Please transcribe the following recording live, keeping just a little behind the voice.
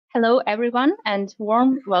Hello, everyone, and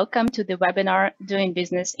warm welcome to the webinar Doing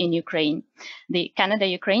Business in Ukraine, the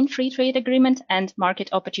Canada-Ukraine Free Trade Agreement and Market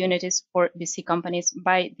Opportunities for BC Companies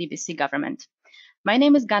by the BC government. My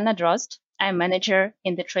name is Ganna Drozd. I'm manager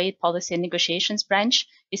in the Trade Policy and Negotiations branch,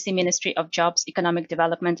 BC Ministry of Jobs, Economic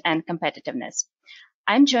Development and Competitiveness.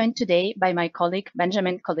 I'm joined today by my colleague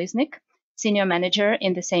Benjamin Koliznik, senior manager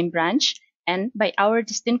in the same branch, and by our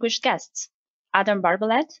distinguished guests, Adam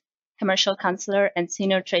Barbalet, Commercial Counselor and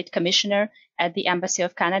Senior Trade Commissioner at the Embassy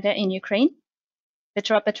of Canada in Ukraine,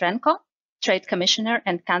 Petro Petrenko, Trade Commissioner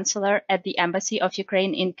and Counselor at the Embassy of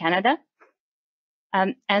Ukraine in Canada,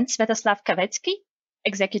 and Svetoslav Kavetsky,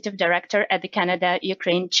 Executive Director at the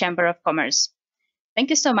Canada-Ukraine Chamber of Commerce. Thank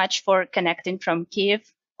you so much for connecting from Kyiv,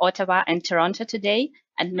 Ottawa, and Toronto today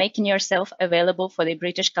and making yourself available for the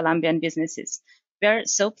British Columbian businesses. We're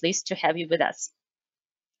so pleased to have you with us.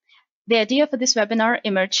 The idea for this webinar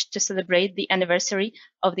emerged to celebrate the anniversary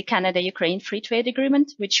of the Canada-Ukraine Free Trade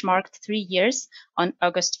Agreement, which marked 3 years on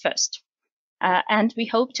August 1st. And we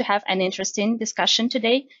hope to have an interesting discussion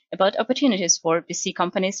today about opportunities for BC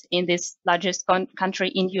companies in this largest country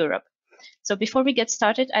in Europe. So before we get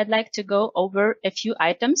started, I'd like to go over a few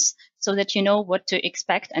items so that you know what to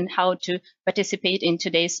expect and how to participate in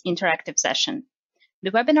today's interactive session.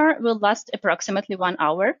 The webinar will last approximately 1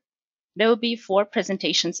 hour. There will be 4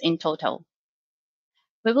 presentations in total.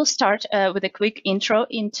 We will start with a quick intro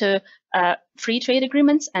into free trade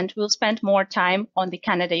agreements, and we'll spend more time on the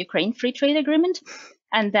Canada-Ukraine Free Trade Agreement,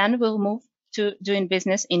 and then we'll move to doing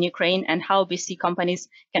business in Ukraine and how BC companies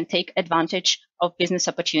can take advantage of business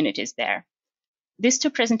opportunities there. These 2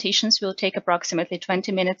 presentations will take approximately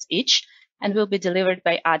 20 minutes each and will be delivered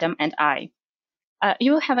by Adam and I.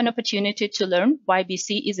 You will have an opportunity to learn why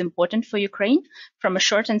BC is important for Ukraine from a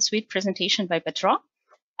short and sweet presentation by Petro.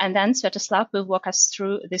 And then Svetoslav will walk us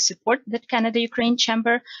through the support that Canada-Ukraine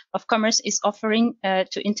Chamber of Commerce is offering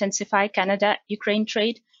to intensify Canada-Ukraine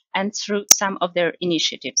trade and through some of their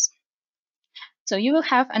initiatives. So you will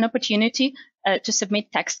have an opportunity to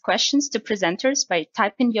submit text questions to presenters by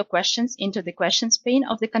typing your questions into the questions pane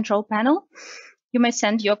of the control panel. You may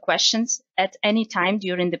send your questions at any time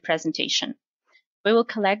during the presentation. We will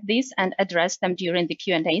collect these and address them during the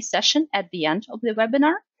Q&A session at the end of the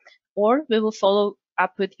webinar, or we will follow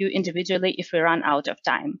up with you individually if we run out of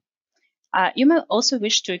time. You may also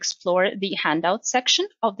wish to explore the handout section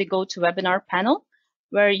of the GoToWebinar panel,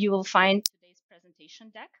 where you will find today's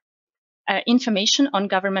presentation deck, information on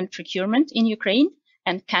government procurement in Ukraine,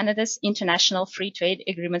 and Canada's International Free Trade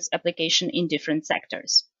Agreements application in different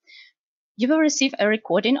sectors. You will receive a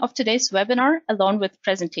recording of today's webinar along with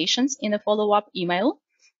presentations in a follow-up email,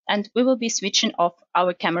 and we will be switching off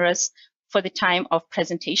our cameras for the time of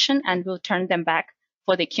presentation and we'll turn them back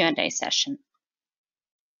for the Q&A session.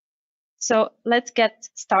 So let's get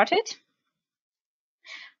started.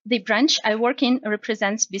 The branch I work in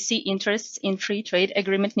represents BC interests in free trade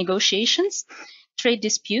agreement negotiations, trade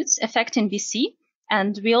disputes affecting BC,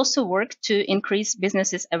 and we also work to increase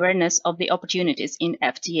businesses' awareness of the opportunities in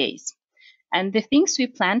FTAs. And the things we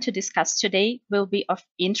plan to discuss today will be of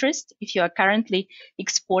interest if you are currently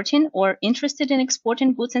exporting or interested in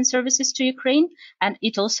exporting goods and services to Ukraine, and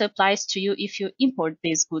it also applies to you if you import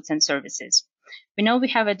these goods and services. We know we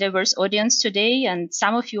have a diverse audience today, and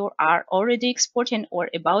some of you are already exporting or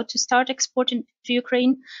about to start exporting to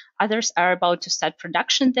Ukraine. Others are about to start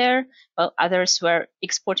production there, while others were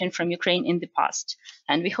exporting from Ukraine in the past.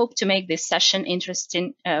 And we hope to make this session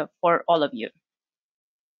interesting for all of you.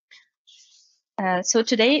 So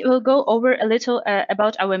today we'll go over a little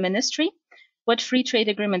about our ministry, what free trade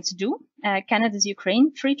agreements do, Canada's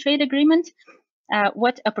Ukraine Free Trade Agreement,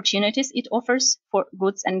 what opportunities it offers for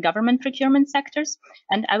goods and government procurement sectors,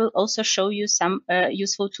 and I will also show you some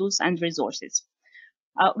useful tools and resources.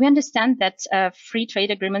 We understand that free trade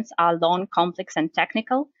agreements are long, complex, and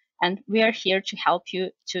technical, and we are here to help you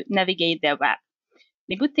to navigate their web.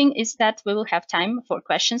 The good thing is that we will have time for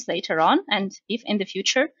questions later on, and if in the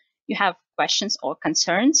future you have questions or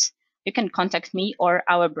concerns, you can contact me or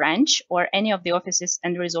our branch or any of the offices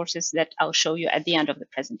and resources that I'll show you at the end of the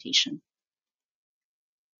presentation.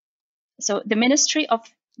 So the Ministry of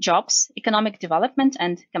Jobs, Economic Development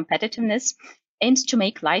and Competitiveness aims to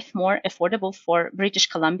make life more affordable for British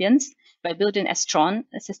Columbians by building a strong,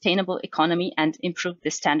 sustainable economy and improve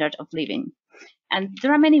the standard of living. And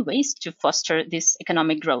there are many ways to foster this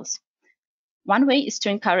economic growth. One way is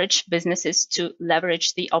to encourage businesses to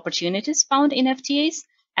leverage the opportunities found in FTAs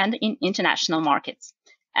and in international markets.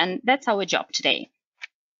 And that's our job today.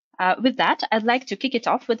 With that, I'd like to kick it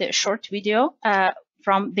off with a short video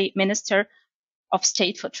from the Minister of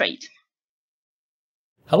State for Trade.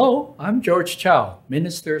 Hello, I'm George Chow,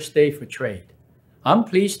 Minister of State for Trade. I'm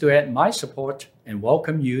pleased to add my support and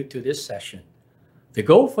welcome you to this session. The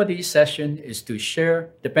goal for this session is to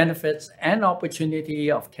share the benefits and opportunity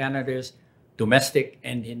of Canada's domestic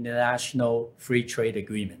and international free trade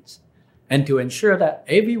agreements, and to ensure that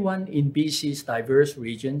everyone in BC's diverse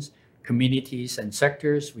regions, communities, and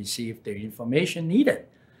sectors receive the information needed.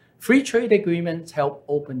 Free trade agreements help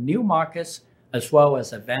open new markets as well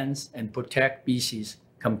as advance and protect BC's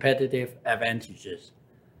competitive advantages.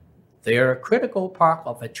 They are a critical part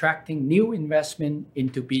of attracting new investment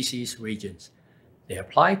into BC's regions. They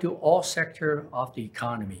apply to all sectors of the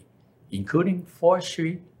economy, including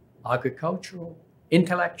forestry, agricultural,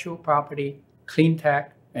 intellectual property, clean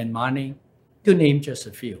tech, and mining, to name just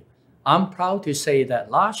a few. I'm proud to say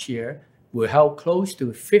that last year, we held close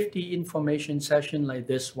to 50 information sessions like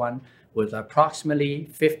this one with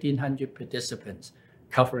approximately 1,500 participants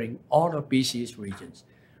covering all of BC's regions.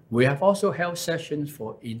 We have also held sessions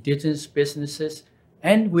for Indigenous businesses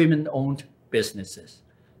and women-owned businesses.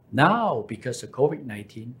 Now, because of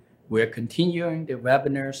COVID-19, we're continuing the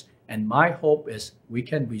webinars, and my hope is we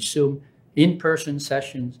can resume in-person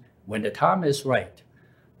sessions when the time is right.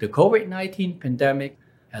 The COVID-19 pandemic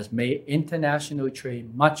has made international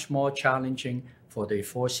trade much more challenging for the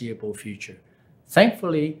foreseeable future.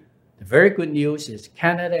 Thankfully, the very good news is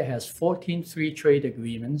Canada has 14 free trade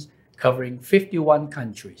agreements covering 51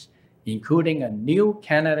 countries, including a new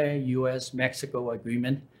Canada-US-Mexico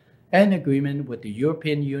agreement, an agreement with the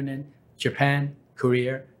European Union, Japan,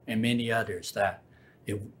 Korea, and many others that,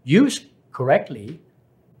 if used correctly,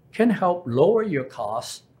 can help lower your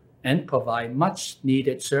costs and provide much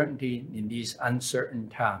needed certainty in these uncertain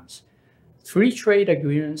times. Free trade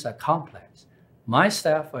agreements are complex. My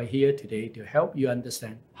staff are here today to help you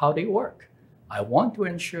understand how they work. I want to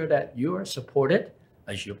ensure that you are supported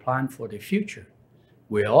as you plan for the future.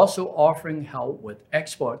 We're also offering help with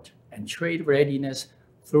export and trade readiness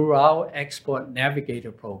through our Export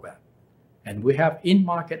Navigator program. And we have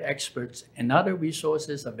in-market experts and other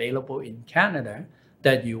resources available in Canada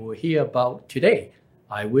that you will hear about today.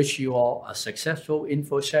 I wish you all a successful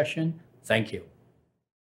info session. Thank you.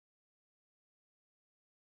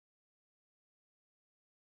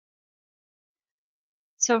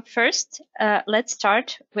 So first, let's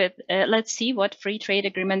start with, let's see what free trade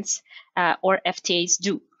agreements or FTAs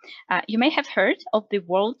do. You may have heard of the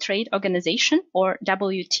World Trade Organization, or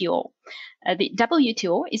WTO. The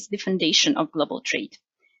WTO is the foundation of global trade.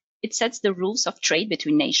 It sets the rules of trade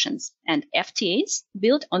between nations, and FTAs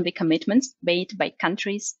build on the commitments made by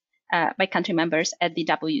country members at the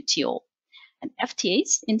WTO. And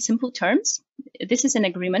FTAs, in simple terms, this is an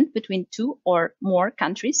agreement between two or more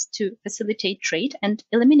countries to facilitate trade and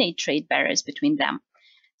eliminate trade barriers between them.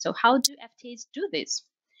 So how do FTAs do this?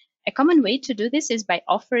 A common way to do this is by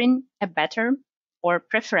offering a better or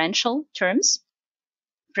preferential terms,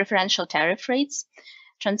 preferential tariff rates,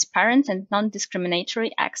 transparent and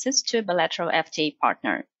non-discriminatory access to a bilateral FTA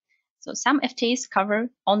partner. So some FTAs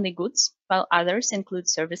cover only goods, while others include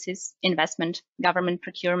services, investment, government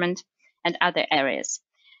procurement, and other areas.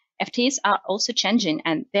 FTAs are also changing,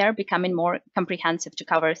 and they are becoming more comprehensive to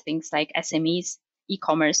cover things like SMEs,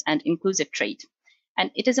 e-commerce, and inclusive trade.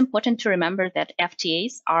 And it is important to remember that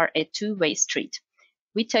FTAs are a two-way street.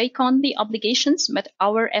 We take on the obligations, but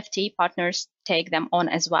our FTA partners take them on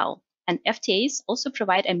as well. And FTAs also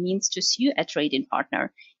provide a means to sue a trading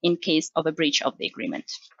partner in case of a breach of the agreement.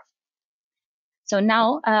 So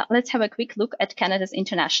now let's have a quick look at Canada's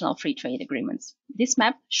international free trade agreements. This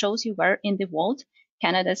map shows you where in the world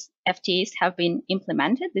Canada's FTAs have been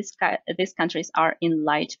implemented. These countries are in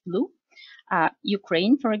light blue.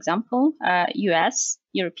 Ukraine, for example, US,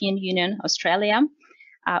 European Union, Australia,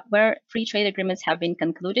 where free trade agreements have been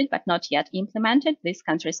concluded but not yet implemented. These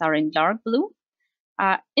countries are in dark blue.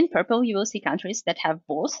 In purple, you will see countries that have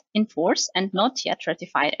both in force and not yet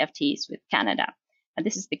ratified FTAs with Canada. And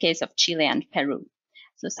this is the case of Chile and Peru.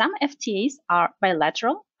 So some FTAs are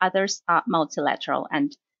bilateral, others are multilateral,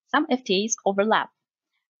 and some FTAs overlap.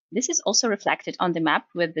 This is also reflected on the map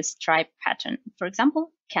with the stripe pattern. For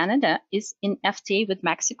example, Canada is in FTA with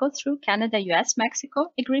Mexico through Canada-US-Mexico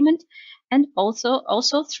agreement, and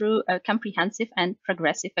also through a comprehensive and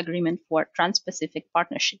progressive agreement for Trans-Pacific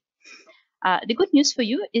Partnership. The good news for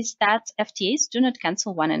you is that FTAs do not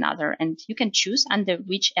cancel one another, and you can choose under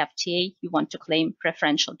which FTA you want to claim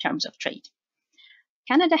preferential terms of trade.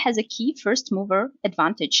 Canada has a key first mover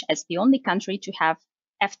advantage as the only country to have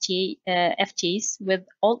FTAs with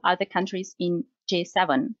all other countries in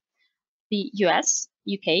J7, the US,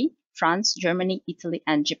 UK, France, Germany, Italy,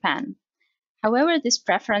 and Japan. However, this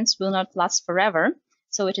preference will not last forever,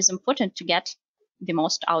 so it is important to get the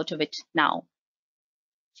most out of it now.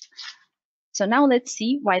 So now let's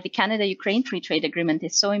see why the Canada-Ukraine Free Trade Agreement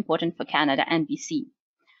is so important for Canada and BC.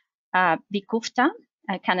 The CUFTA,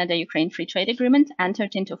 Canada-Ukraine Free Trade Agreement,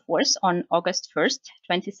 entered into force on August 1st,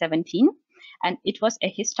 2017, and it was a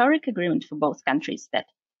historic agreement for both countries that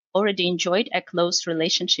already enjoyed a close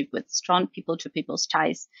relationship with strong people-to-people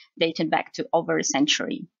ties dating back to over a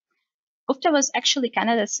century. CUFTA was actually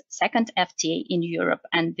Canada's second FTA in Europe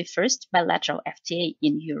and the first bilateral FTA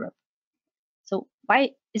in Europe. So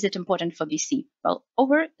why is it important for BC? Well,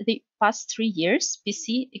 over the past 3 years,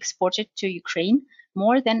 BC exported to Ukraine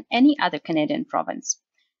more than any other Canadian province.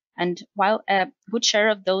 And while a good share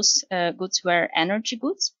of those goods were energy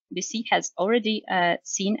goods, BC has already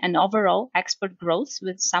seen an overall export growth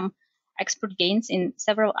with some export gains in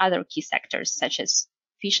several other key sectors, such as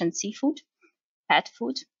fish and seafood, pet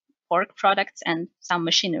food, pork products, and some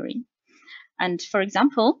machinery. And for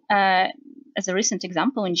example, as a recent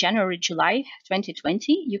example, in January-July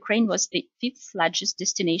 2020, Ukraine was the 5th largest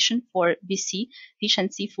destination for BC fish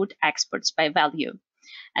and seafood exports by value.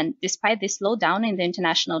 And despite the slowdown in the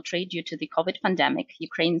international trade due to the COVID pandemic,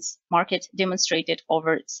 Ukraine's market demonstrated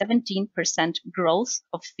over 17% growth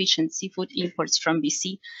of fish and seafood imports from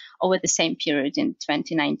BC over the same period in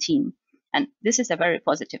 2019. And this is a very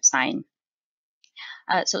positive sign.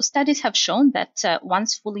 So studies have shown that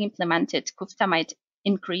once fully implemented, CUFTA might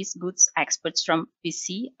increase goods exports from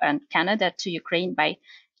BC and Canada to Ukraine by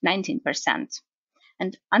 19%.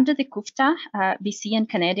 And under the CUFTA, BC and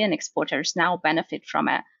Canadian exporters now benefit from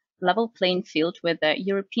a level playing field with the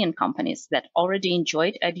European companies that already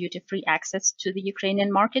enjoyed a duty-free access to the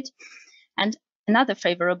Ukrainian market. And another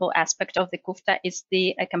favorable aspect of the CUFTA is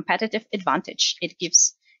the competitive advantage it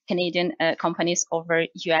gives Canadian companies over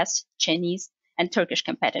US, Chinese, and Turkish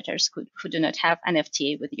competitors who do not have an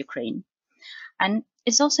FTA with Ukraine. And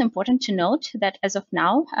it's also important to note that as of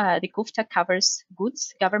now, the CUFTA covers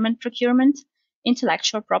goods, government procurement,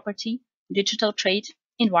 intellectual property, digital trade,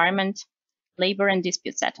 environment, labor, and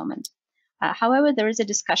dispute settlement. However, there is a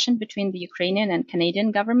discussion between the Ukrainian and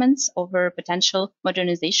Canadian governments over potential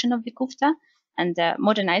modernization of the CUFTA, and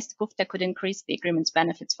modernized CUFTA could increase the agreement's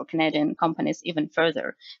benefits for Canadian companies even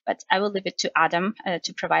further. But I will leave it to Adam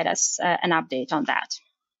to provide us an update on that.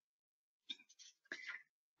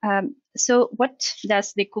 So what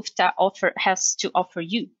does the CUFTA has to offer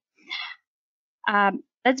you?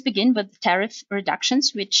 Let's begin with tariff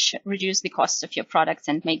reductions, which reduce the cost of your products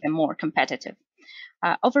and make them more competitive.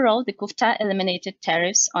 Overall, the CUFTA eliminated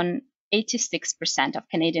tariffs on 86% of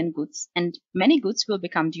Canadian goods, and many goods will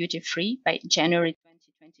become duty-free by January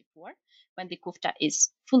 2024 when the CUFTA is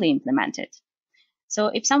fully implemented. So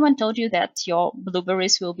if someone told you that your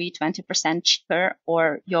blueberries will be 20% cheaper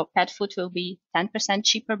or your pet food will be 10%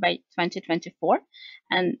 cheaper by 2024,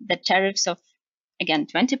 and the tariffs of, again,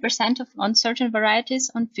 20% on certain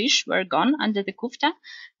varieties on fish were gone under the CUFTA,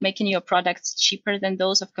 making your products cheaper than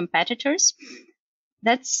those of competitors,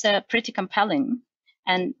 that's pretty compelling.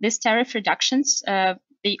 And these tariff reductions,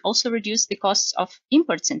 they also reduce the costs of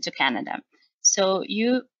imports into Canada. So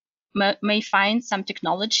you may find some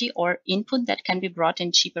technology or input that can be brought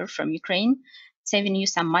in cheaper from Ukraine, saving you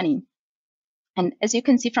some money. And as you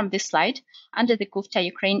can see from this slide, under the CUFTA,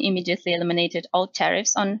 Ukraine immediately eliminated all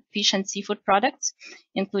tariffs on fish and seafood products,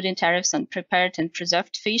 including tariffs on prepared and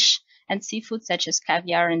preserved fish and seafood such as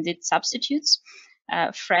caviar and its substitutes,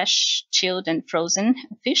 fresh, chilled, and frozen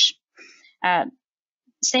fish.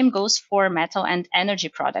 Same goes for metal and energy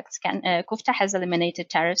products. CUFTA has eliminated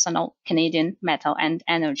tariffs on all Canadian metal and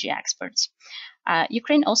energy exports.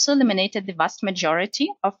 Ukraine also eliminated the vast majority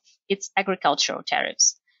of its agricultural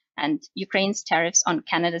tariffs. And Ukraine's tariffs on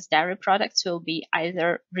Canada's dairy products will be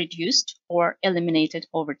either reduced or eliminated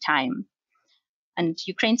over time. And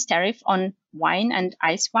Ukraine's tariff on wine and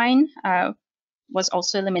ice wine was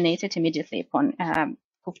also eliminated immediately upon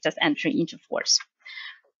CUFTA's entry into force.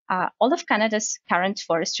 All of Canada's current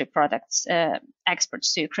forestry products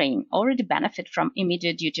exports to Ukraine already benefit from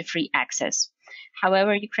immediate duty-free access.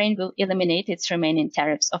 However, Ukraine will eliminate its remaining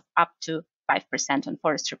tariffs of up to 5% on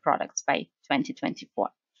forestry products by 2022.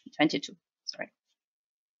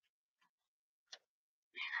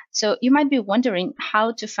 So you might be wondering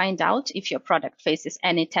how to find out if your product faces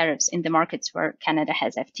any tariffs in the markets where Canada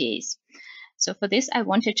has FTAs. So for this, I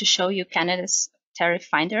wanted to show you Canada's Tariff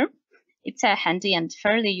Finder. It's a handy and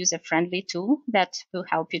fairly user-friendly tool that will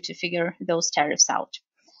help you to figure those tariffs out.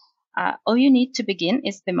 All you need to begin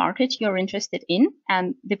is the market you're interested in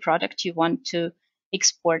and the product you want to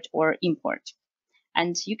export or import.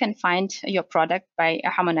 And you can find your product by a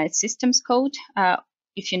harmonized systems code,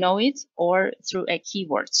 if you know it, or through a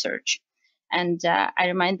keyword search. And I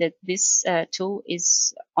remind that this tool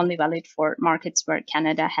is only valid for markets where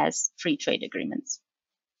Canada has free trade agreements.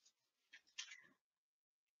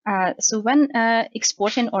 So when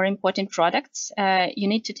exporting or importing products, you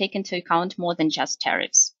need to take into account more than just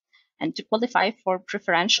tariffs. And to qualify for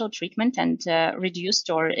preferential treatment and reduced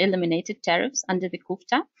or eliminated tariffs under the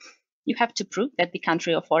CUFTA, you have to prove that the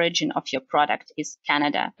country of origin of your product is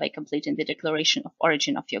Canada by completing the declaration of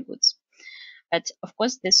origin of your goods. But of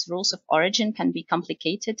course, these rules of origin can be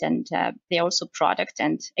complicated, and they are also product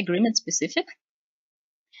and agreement specific.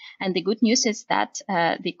 And the good news is that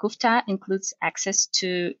the CUFTA includes access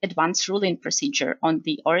to advanced ruling procedure on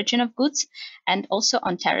the origin of goods and also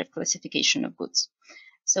on tariff classification of goods.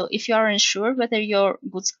 So if you are unsure whether your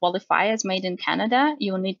goods qualify as made in Canada,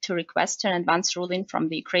 you will need to request an advance ruling from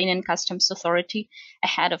the Ukrainian Customs Authority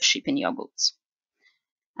ahead of shipping your goods.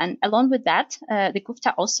 And along with that, the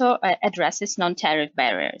CUFTA also addresses non-tariff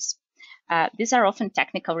barriers. These are often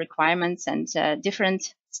technical requirements and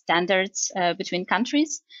different standards between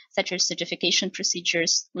countries, such as certification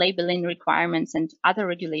procedures, labeling requirements, and other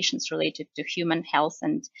regulations related to human health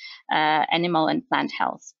and animal and plant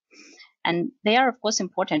health. And they are, of course,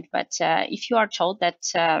 important, but if you are told that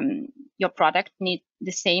your product needs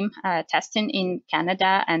the same testing in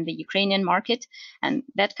Canada and the Ukrainian market, and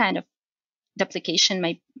that kind of duplication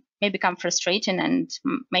may become frustrating and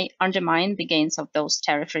may undermine the gains of those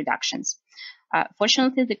tariff reductions.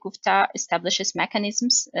 Fortunately, the CUFTA establishes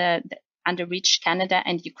mechanisms under which Canada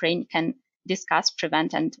and Ukraine can discuss,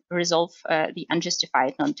 prevent, and resolve the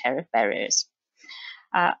unjustified non-tariff barriers.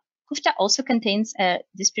 CUFTA also contains a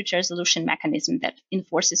dispute resolution mechanism that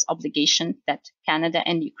enforces obligations that Canada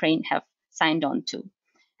and Ukraine have signed on to.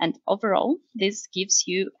 And overall, this gives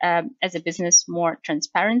you, as a business, more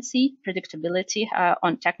transparency, predictability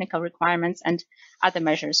on technical requirements and other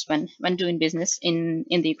measures when doing business in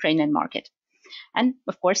the Ukrainian market. And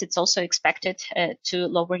of course, it's also expected to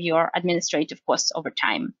lower your administrative costs over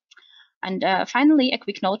time. And finally, a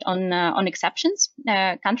quick note on exceptions.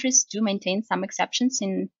 Countries do maintain some exceptions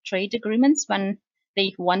in trade agreements when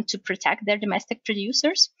they want to protect their domestic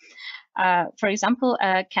producers. For example,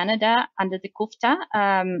 Canada, under the CUFTA,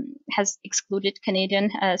 has excluded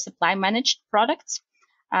Canadian supply managed products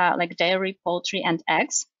like dairy, poultry, and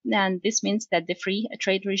eggs. And this means that the free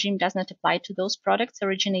trade regime does not apply to those products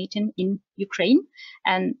originating in Ukraine,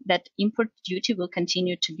 and that import duty will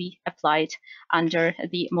continue to be applied under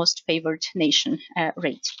the most favored nation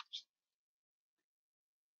rate.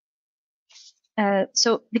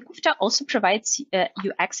 So the CUFTA also provides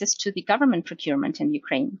you access to the government procurement in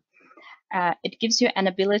Ukraine. It gives you an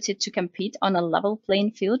ability to compete on a level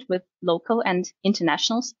playing field with local and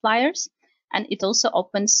international suppliers, and it also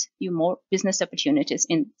opens you more business opportunities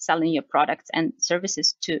in selling your products and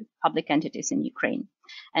services to public entities in Ukraine.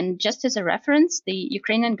 And just as a reference, the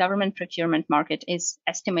Ukrainian government procurement market is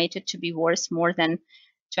estimated to be worth more than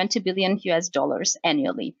 $20 billion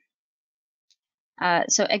annually.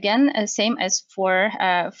 So again, same as for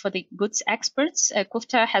the goods exports,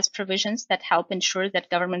 CUFTA has provisions that help ensure that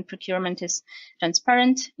government procurement is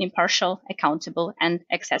transparent, impartial, accountable, and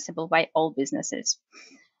accessible by all businesses.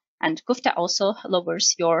 And CUFTA also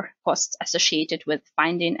lowers your costs associated with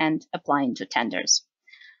finding and applying to tenders.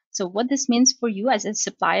 So what this means for you as a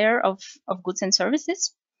supplier of goods and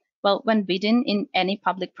services? Well, when bidding in any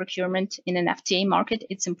public procurement in an FTA market,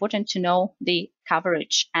 it's important to know the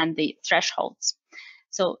coverage and the thresholds.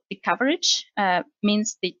 So the coverage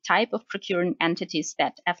means the type of procuring entities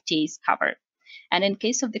that FTAs cover. And in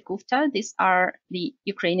case of the CUFTA, these are the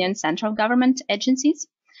Ukrainian central government agencies,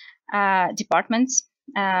 departments,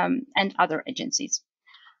 and other agencies.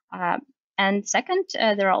 And second,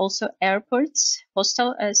 there are also airports,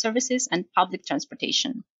 postal services, and public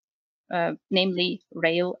transportation, namely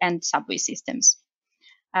rail and subway systems.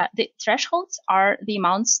 The thresholds are the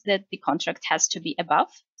amounts that the contract has to be above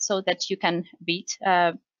so that you can bid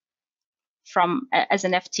as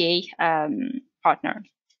an FTA partner.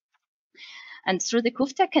 And through the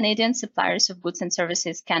CUFTA, Canadian suppliers of goods and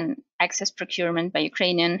services can access procurement by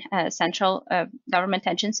Ukrainian central government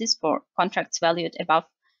agencies for contracts valued above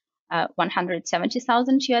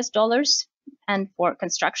 $170,000 and for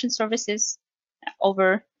construction services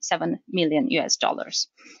over $7 million.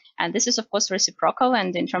 And this is, of course, reciprocal.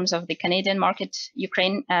 And in terms of the Canadian market,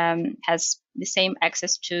 Ukraine has the same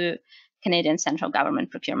access to Canadian central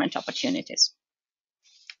government procurement opportunities.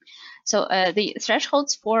 So the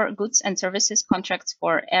thresholds for goods and services contracts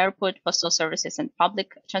for airport, postal services, and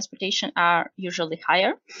public transportation are usually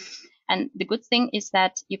higher. And the good thing is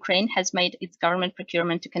that Ukraine has made its government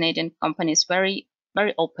procurement to Canadian companies very,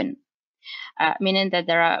 very open. meaning that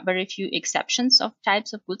there are very few exceptions of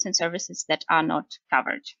types of goods and services that are not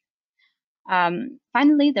covered.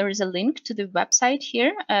 Finally, there is a link to the website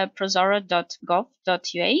here, prozoro.gov.ua.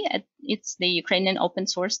 It's the Ukrainian open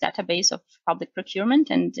source database of public procurement,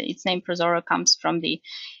 and its name Prozoro comes from the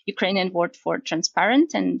Ukrainian word for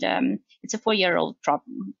transparent, and it's a 4-year-old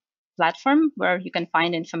platform where you can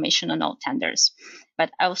find information on all tenders.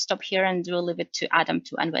 But I'll stop here and we'll leave it to Adam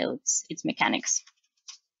to unveil its mechanics.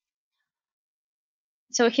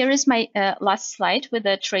 So here is my last slide with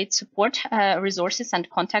the trade support resources and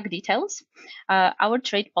contact details. Our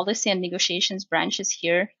trade policy and negotiations branch is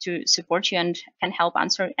here to support you and can help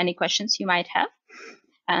answer any questions you might have.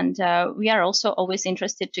 And we are also always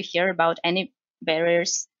interested to hear about any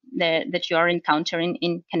barriers that you are encountering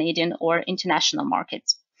in Canadian or international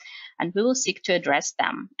markets. And we will seek to address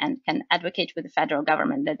them and can advocate with the federal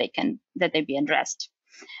government that they be addressed.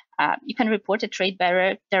 You can report a trade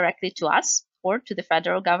barrier directly to us or to the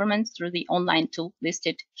federal government through the online tool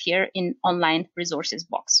listed here in online resources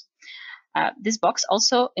box. This box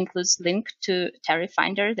also includes link to Tariff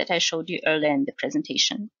Finder that I showed you earlier in the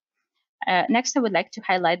presentation. Next, I would like to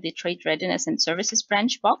highlight the Trade Readiness and Services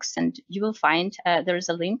branch box, and you will find there is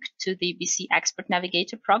a link to the BC Expert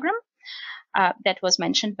Navigator program that was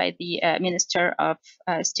mentioned by the Minister of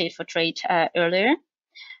State for Trade earlier.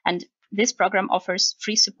 And this program offers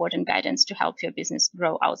free support and guidance to help your business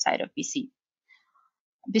grow outside of BC.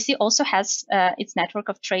 BC also has its network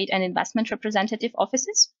of trade and investment representative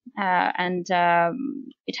offices, and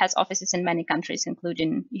it has offices in many countries,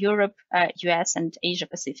 including Europe, US, and Asia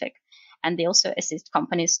Pacific. And they also assist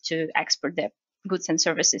companies to export their goods and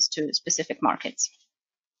services to specific markets.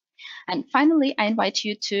 And finally, I invite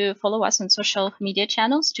you to follow us on social media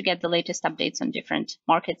channels to get the latest updates on different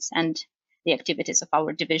markets and the activities of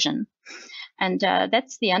our division. And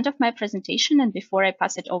that's the end of my presentation. And before I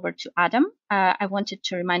pass it over to Adam, I wanted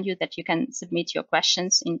to remind you that you can submit your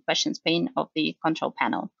questions in questions pane of the control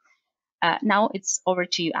panel. Now it's over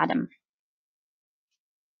to you, Adam.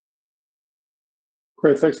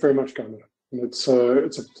 Great, thanks very much, Gana. And it's a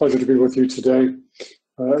pleasure to be with you today.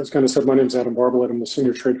 As Gana said, my name is Adam Barbalet. I'm the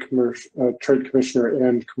Senior Trade Commissioner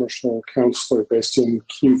and Commercial Counselor based in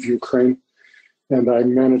Kyiv, Ukraine. And I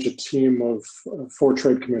manage a team of 4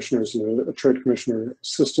 trade commissioners and a trade commissioner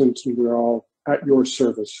assistant, and we're all at your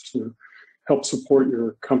service to help support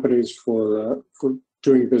your companies for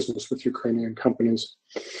doing business with Ukrainian companies.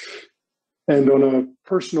 And on a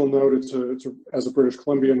personal note, as a British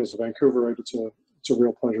Columbian, as a Vancouverite, it's a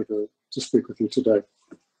real pleasure to speak with you today.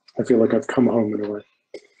 I feel like I've come home in a way.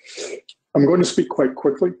 I'm going to speak quite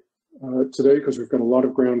quickly today because we've got a lot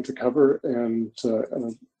of ground to cover, and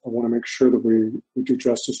I want to make sure that we do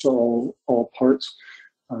justice to all parts.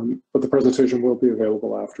 But the presentation will be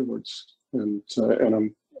available afterwards, and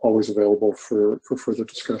I'm always available for further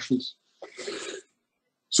discussions.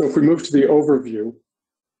 So if we move to the overview,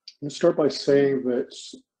 let's start by saying that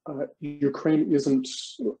Ukraine isn't,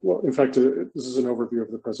 well, in fact, this is an overview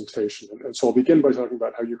of the presentation. And so I'll begin by talking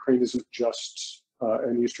about how Ukraine isn't just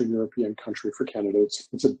an Eastern European country for Canada.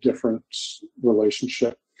 It's a different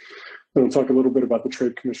relationship. Then I'll talk a little bit about the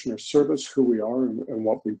Trade Commissioner Service, who we are and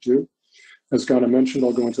what we do. As Gana mentioned,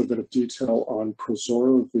 I'll go into a bit of detail on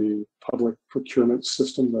Prozoro, the public procurement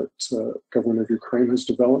system that government of Ukraine has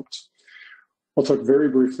developed. I'll talk very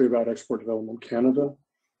briefly about Export Development Canada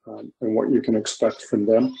and what you can expect from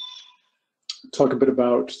them. Talk a bit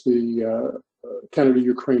about the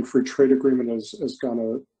Canada-Ukraine Free Trade Agreement as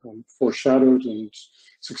Gana foreshadowed, and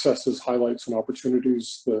successes, highlights, and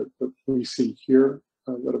opportunities that we see here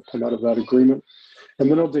that have come out of that agreement. And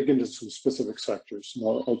then I'll dig into some specific sectors. And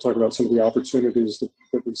I'll talk about some of the opportunities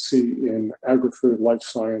that we see in agri-food, life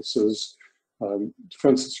sciences,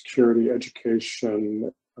 defense and security,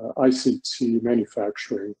 education, ICT,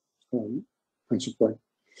 manufacturing, principally.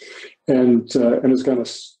 And as Gana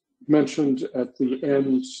mentioned, at the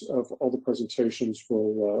end of all the presentations,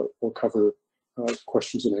 we'll cover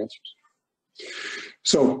questions and answers.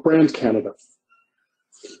 So, Brand Canada.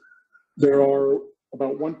 There are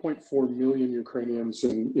about 1.4 million Ukrainians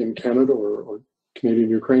in Canada, or Canadian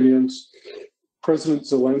Ukrainians. President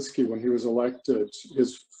Zelensky, when he was elected,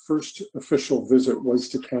 his first official visit was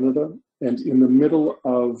to Canada, and in the middle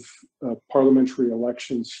of parliamentary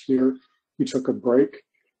elections here, he took a break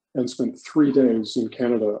and spent 3 days in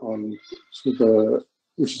Canada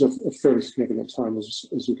which is a fairly significant time,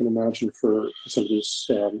 as you can imagine, for somebody who's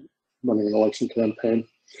running an election campaign.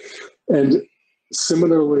 And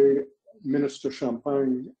similarly, Minister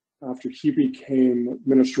Champagne, after he became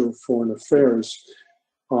Minister of Foreign Affairs,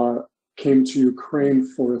 came to Ukraine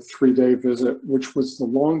for a 3-day visit, which was the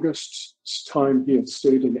longest time he had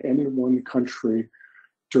stayed in any one country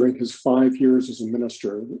during his 5 years as a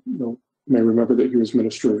minister. You may remember that he was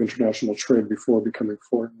Minister of International Trade before becoming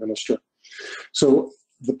Foreign Minister. So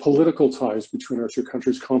the political ties between our two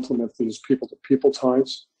countries complement these people-to-people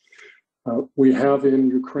ties. We have in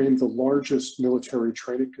Ukraine the largest military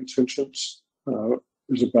training contingents.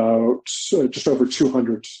 There's about just over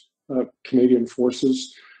 200 Canadian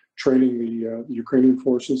forces training the Ukrainian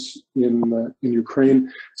forces in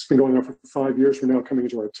Ukraine. It's been going on for 5 years. We're now coming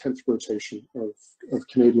into our 10th rotation of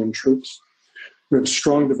Canadian troops. We have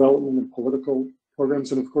strong development and political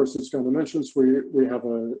programs, and of course, as Ghana mentions, we have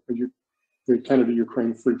the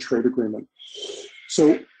Canada-Ukraine Free Trade Agreement.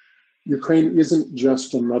 So Ukraine isn't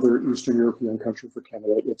just another Eastern European country for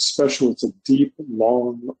Canada. It's special. It's a deep,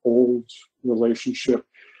 long, old relationship,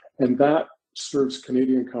 and that serves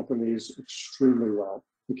Canadian companies extremely well.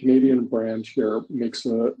 The Canadian brand here makes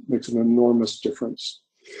an enormous difference.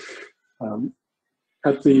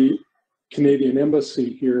 At the Canadian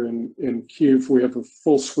Embassy here in Kyiv, we have a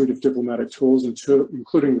full suite of diplomatic tools,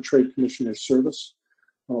 including the Trade Commissioner's Service.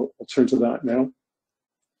 I'll turn to that now.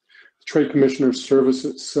 The Trade Commissioner's Service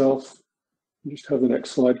itself, just have the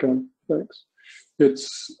next slide gone, thanks.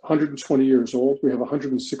 It's 120 years old. We have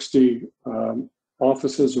 160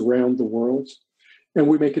 offices around the world, and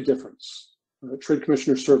we make a difference. Trade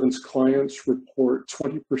Commissioner Servant's clients report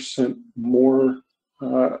 20% more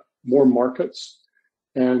markets,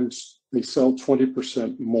 and they sell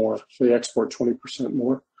 20% more. They export 20%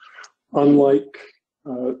 more. Unlike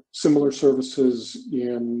similar services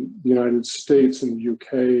in the United States, in the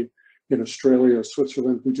UK, in Australia,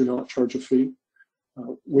 Switzerland, we do not charge a fee.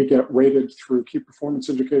 We get rated through key performance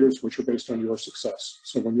indicators, which are based on your success.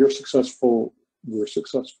 So when you're successful, we're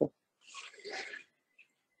successful.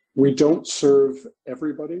 We don't serve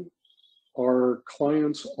everybody. Our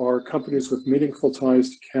clients are companies with meaningful ties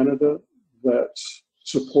to Canada that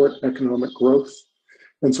support economic growth.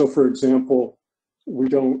 And so, for example, we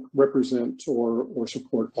don't represent or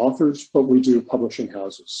support authors, but we do publishing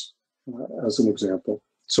houses, as an example.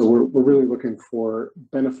 So we're really looking for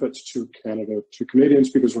benefits to Canada, to Canadians,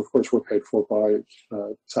 because of course we're paid for by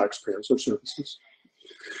taxpayers or services.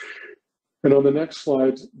 And on the next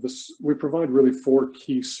slide, we provide really 4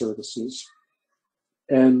 key services.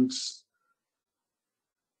 And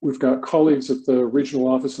we've got colleagues at the regional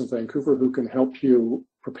office in Vancouver who can help you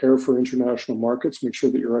prepare for international markets, make sure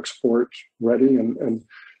that you're export ready, and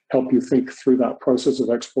help you think through that process of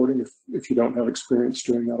exporting if you don't have experience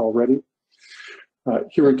doing that already.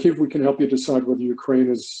 Here in Kyiv, we can help you decide whether Ukraine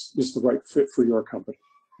is the right fit for your company.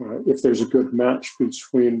 If there's a good match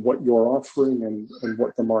between what you're offering and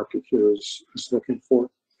what the market here is looking for.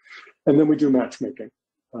 And then we do matchmaking,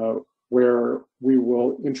 where we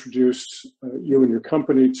will introduce you and your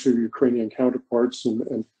company to Ukrainian counterparts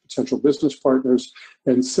and potential business partners.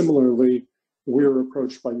 And similarly, we're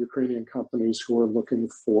approached by Ukrainian companies who are looking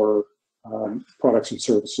for products and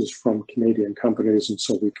services from Canadian companies, and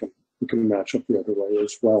so we can match up the other way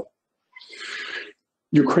as well.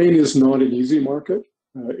 Ukraine is not an easy market.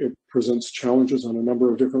 It presents challenges on a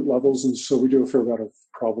number of different levels, and so we do a fair amount of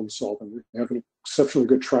problem solving. We have an exceptionally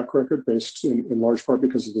good track record based in large part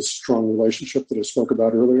because of the strong relationship that I spoke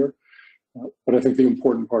about earlier. But I think the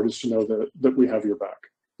important part is to know that we have your back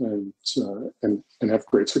and have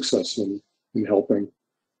great success in helping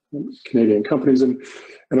Canadian companies. And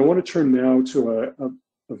I want to turn now to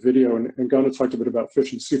a video, and Ghana talked a bit about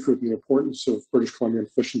fish and seafood and the importance of British Columbian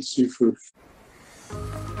fish and seafood.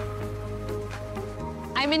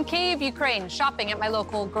 I'm in Kyiv, Ukraine, shopping at my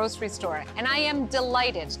local grocery store, and I am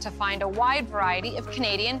delighted to find a wide variety of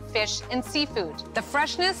Canadian fish and seafood. The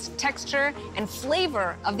freshness, texture, and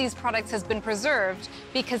flavor of these products has been preserved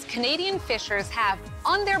because Canadian fishers have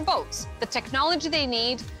on their boats the technology they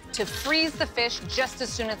need to freeze the fish just as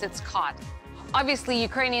soon as it's caught. Obviously,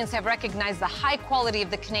 Ukrainians have recognized the high quality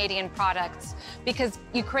of the Canadian products because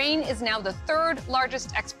Ukraine is now the 3rd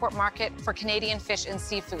largest export market for Canadian fish and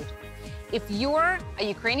seafood. If you're a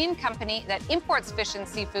Ukrainian company that imports fish and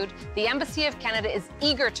seafood, the Embassy of Canada is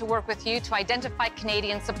eager to work with you to identify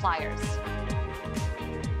Canadian suppliers.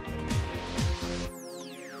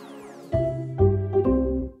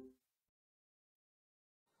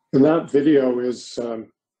 And that video is,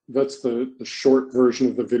 that's the short version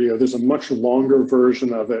of the video. There's a much longer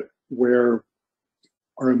version of it where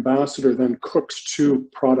our ambassador then cooks 2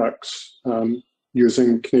 products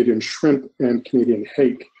using Canadian shrimp and Canadian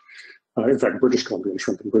hake. In fact, British Columbian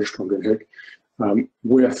shrimp and British Columbian hake,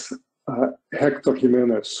 with Hector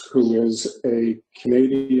Jimenez, who is a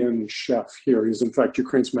Canadian chef here. He's in fact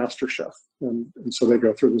Ukraine's master chef. And so they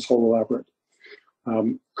go through this whole elaborate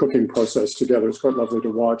cooking process together. It's quite lovely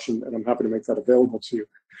to watch, and I'm happy to make that available to you.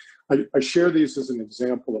 I share these as an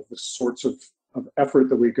example of the sorts of effort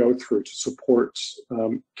that we go through to support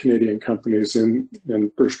Canadian companies and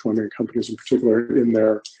British Columbian companies in particular in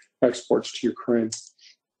their exports to Ukraine.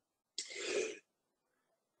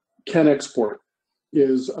 CanExport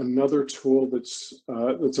is another tool that's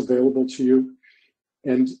available to you,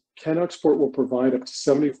 and CanExport will provide up to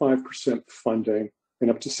 75% funding and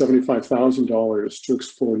up to $75,000 to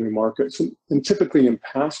explore new markets. And typically in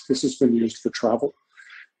past, this has been used for travel.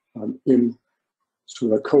 In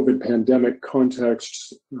sort of a COVID pandemic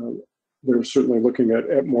context, they're certainly looking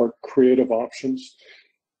at more creative options.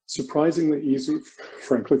 Surprisingly easy,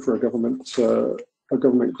 frankly, for a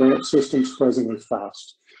government grant system, surprisingly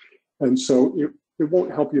fast. And so it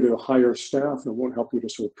won't help you to hire staff, and it won't help you to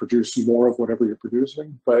sort of produce more of whatever you're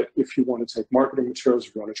producing. But if you want to take marketing materials,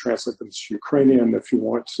 if you want to translate them to Ukrainian, if you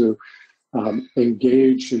want to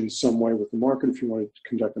engage in some way with the market, if you want to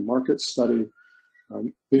conduct a market study,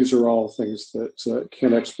 these are all things that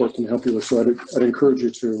CanExport can help you with. So I'd encourage you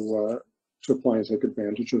to apply and take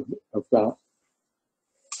advantage of that.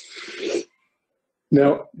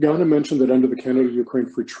 Now, Ghana mentioned that under the Canada-Ukraine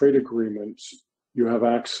Free Trade Agreement, you have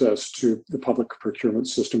access to the public procurement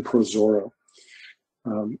system, ProZorro.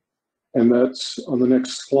 And that's on the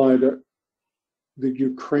next slide.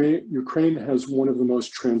 Ukraine has one of the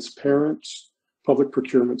most transparent public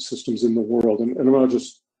procurement systems in the world. And I'm not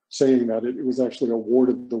just saying that, it was actually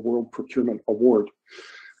awarded the World Procurement Award,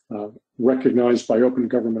 recognized by Open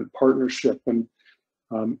Government Partnership. And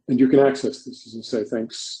you can access this, as I say,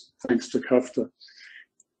 thanks to CUFTA.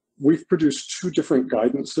 We've produced two different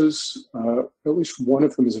guidances. At least one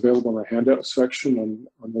of them is available in the handout section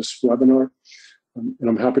on this webinar. And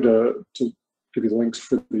I'm happy to give you the links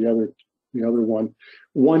for the other one.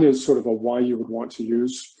 One is sort of a why you would want to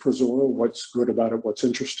use ProZorro, what's good about it, what's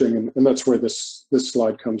interesting. And that's where this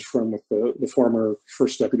slide comes from, with the former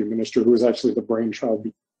First Deputy Minister, who was actually the brainchild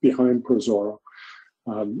behind ProZorro,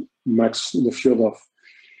 Max Lefyulov.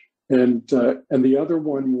 And the other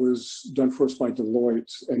one was done for us by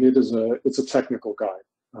Deloitte, and it's a technical guide.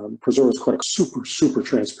 ProZorro is quite super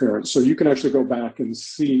transparent, so you can actually go back and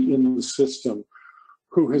see in the system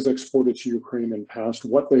who has exported to Ukraine in past,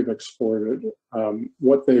 what they've exported,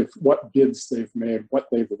 what bids they've made, what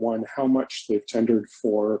they've won, how much they've tendered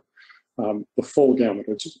for, the full gamut.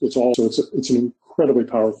 It's an incredibly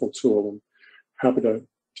powerful tool, and happy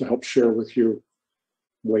to help share with you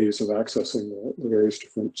ways of accessing the various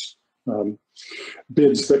different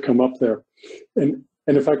bids that come up there. And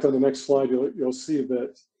in fact, on the next slide, you'll see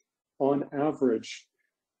that on average,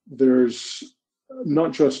 there's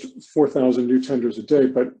not just 4,000 new tenders a day,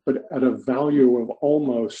 but at a value of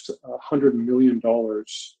almost $100 million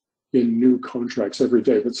in new contracts every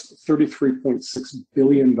day. That's $33.6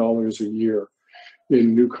 billion a year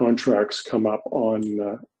in new contracts come up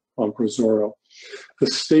on ProZorro. The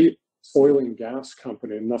state oil and gas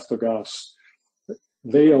company, Naftogaz,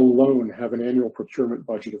 they alone have an annual procurement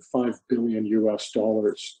budget of $5 billion US.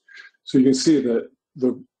 So you can see that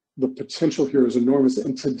the potential here is enormous.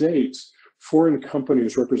 And to date, foreign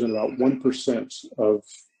companies represent about 1% of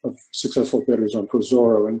successful bidders on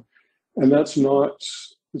ProZorro, and that's not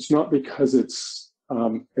because it's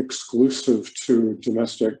exclusive to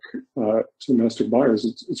domestic buyers.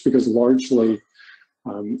 It's because largely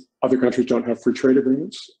other countries don't have free trade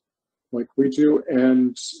agreements like we do,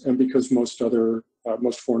 and because most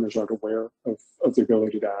foreigners aren't aware of the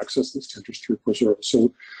ability to access these tenders through ProZorro.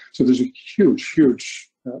 So there's a huge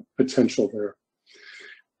potential there.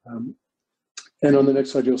 And on the next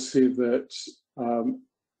slide, you'll see that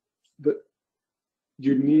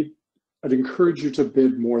I'd encourage you to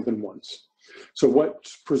bid more than once. So what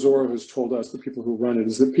ProZorro has told us, the people who run it,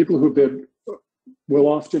 is that people who bid will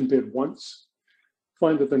often bid once,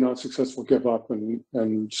 find that they're not successful, give up, and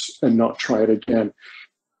not try it again.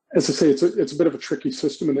 As I say, it's a bit of a tricky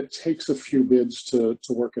system, and it takes a few bids to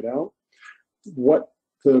work it out. What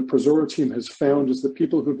the ProZorro team has found is that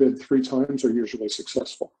people who bid 3 times are usually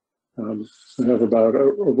successful. They have about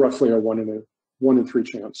roughly a 1 in 3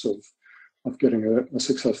 chance of getting a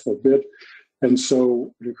successful bid. And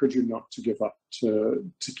so I'd encourage you not to give up,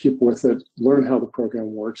 to keep with it, learn how the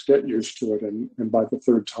program works, get used to it, and by the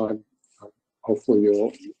 3rd time, hopefully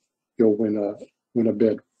you'll win a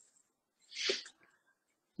bid.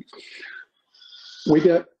 We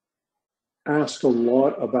get asked a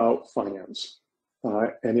lot about finance,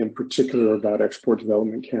 and in particular about Export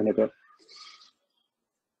Development Canada.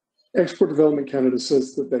 Export Development Canada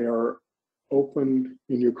says that they are open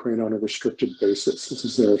in Ukraine on a restricted basis. This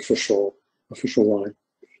is their official line.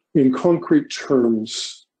 In concrete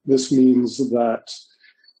terms, this means that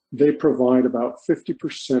they provide about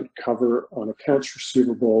 50% cover on accounts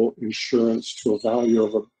receivable insurance to a value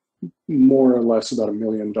of more or less about $1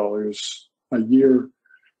 million a year,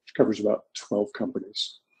 which covers about 12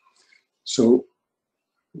 companies. So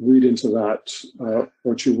read into that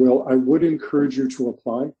what you will. I would encourage you to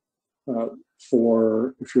apply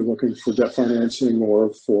for, if you're looking for debt financing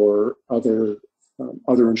or for other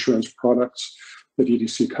insurance products that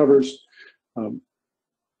EDC covers.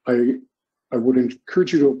 I would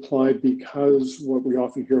encourage you to apply, because what we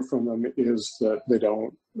often hear from them is that they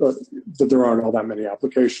don't, that there aren't all that many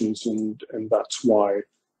applications, and that's why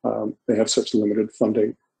they have such limited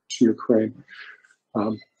funding to Ukraine.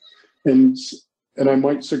 And I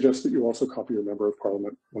might suggest that you also copy your Member of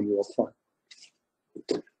Parliament when you apply.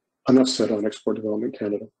 Enough said on Export Development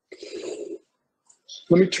Canada.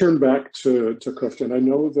 Let me turn back to CUFTA, and I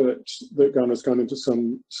know that Gunn has gone into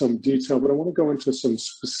some detail, but I want to go into some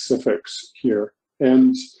specifics here.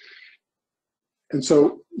 And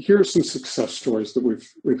so here are some success stories that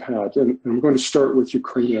we've had, and I'm going to start with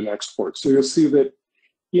Ukrainian exports. So you'll see that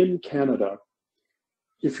in Canada,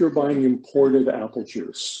 if you're buying imported apple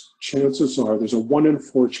juice, chances are there's a 1 in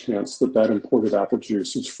 4 chance that that imported apple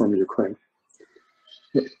juice is from Ukraine.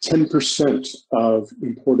 10% of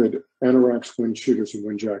imported anoraks, wind cheaters, and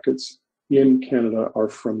wind jackets in Canada are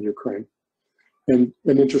from Ukraine. And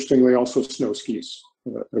interestingly, also snow skis,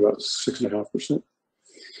 about 6.5%.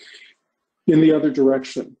 In the other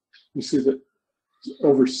direction, you see that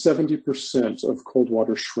over 70% of cold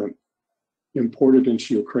water shrimp imported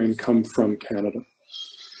into Ukraine come from Canada.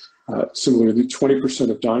 Similarly, 20%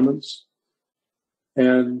 of diamonds,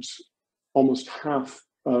 and almost half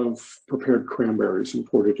of prepared cranberries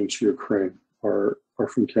imported into Ukraine are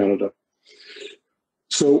from Canada.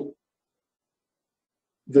 So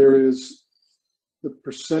there is the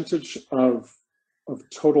percentage of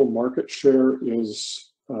total market share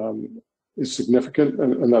is significant,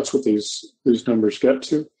 and that's what these numbers get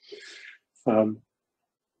to. And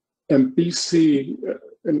BC,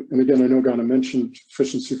 and again, I know Ghana mentioned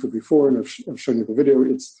fish and seafood before, and I've shown you the video.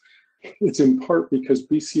 It's in part because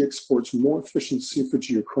BC exports more fish and seafood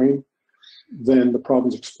to Ukraine than the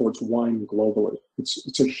province exports wine globally.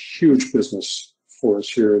 It's a huge business for us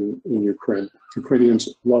here in Ukraine. Ukrainians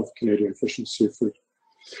love Canadian fish and seafood.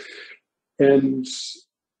 And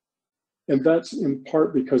that's in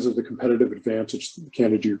part because of the competitive advantage that the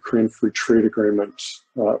Canada-Ukraine Free Trade Agreement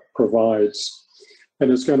provides.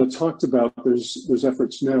 And as Ghana talked about, there's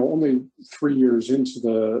efforts now, only 3 years into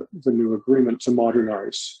the new agreement, to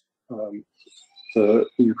modernize the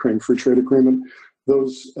Ukraine Free Trade Agreement.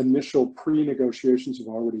 Those initial pre-negotiations have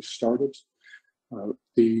already started.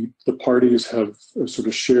 The parties have sort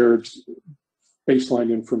of shared baseline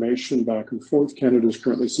information back and forth. Canada is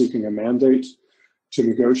currently seeking a mandate to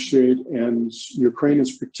negotiate, and Ukraine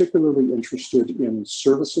is particularly interested in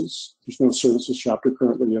services. There's no services chapter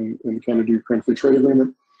currently in the Canada-Ukraine Free Trade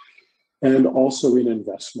Agreement, and also in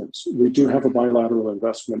investments. We do have a bilateral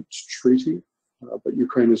investment treaty, but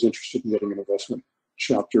Ukraine is interested in getting an investment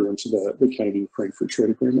chapter into the Canada-Ukraine Free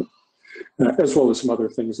Trade Agreement, as well as some other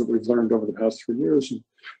things that we've learned over the past 3 years.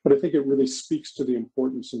 But I think it really speaks to the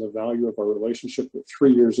importance and the value of our relationship that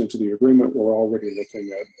 3 years into the agreement, we're already looking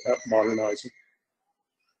at modernizing.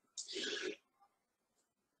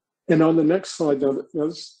 And on the next slide, now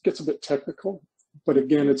this gets a bit technical, but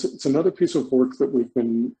again, it's another piece of work that we've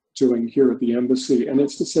been doing here at the embassy, and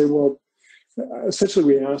it's to say, well, essentially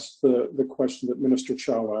we asked the question that Minister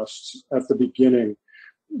Chow asked at the beginning,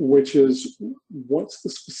 which is, what's the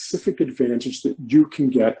specific advantage that you can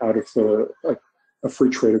get out of a free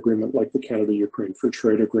trade agreement like the Canada-Ukraine Free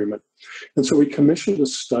Trade Agreement? And so we commissioned a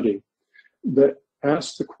study that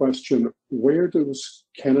asked the question, where does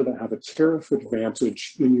Canada have a tariff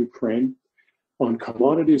advantage in Ukraine on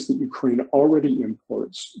commodities that Ukraine already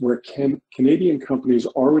imports, where Canadian companies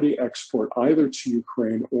already export either to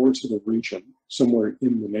Ukraine or to the region, somewhere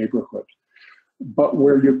in the neighborhood, but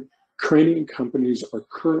where Ukrainian companies are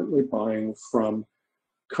currently buying from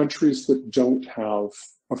countries that don't have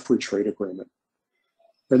a free trade agreement.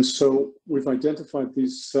 And so we've identified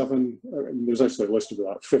these 7, there's actually a list of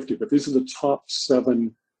about 50, but these are the top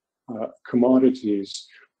 7 commodities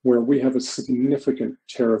where we have a significant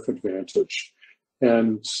tariff advantage.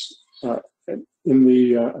 And in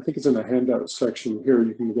the, I think it's in the handout section here,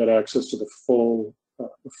 you can get access to the full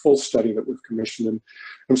study that we've commissioned. And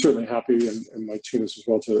I'm certainly happy, and my team is as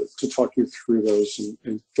well, to talk you through those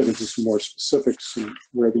and get into some more specifics and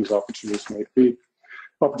where these opportunities might be.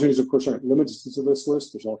 Opportunities, of course, aren't limited to this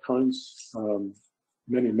list. There's all kinds,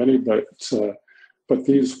 many, but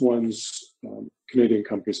these ones, Canadian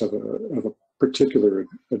companies have a particular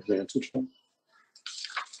advantage on.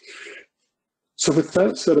 So with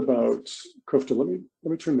that said about CUFTA, let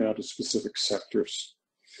me turn now to specific sectors.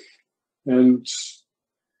 And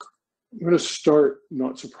I'm going to start,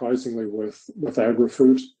 not surprisingly, with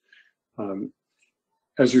agri-food.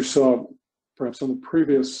 As you saw, perhaps on the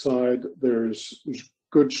previous slide, there's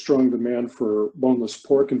good, strong demand for boneless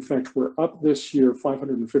pork. In fact, we're up this year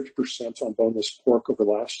 550% on boneless pork over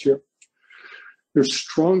last year. There's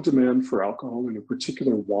strong demand for alcohol, and in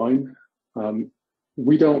particular wine.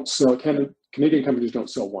 We don't sell, Canadian companies don't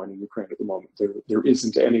sell wine in Ukraine at the moment. There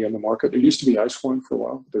isn't any on the market. There used to be ice wine for a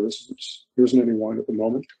while. There isn't any wine at the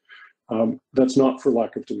moment. That's not for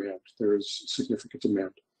lack of demand. There is significant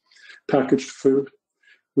demand. Packaged food.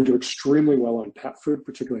 We do extremely well on pet food,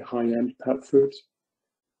 particularly high-end pet food.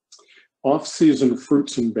 Off-season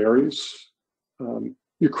fruits and berries.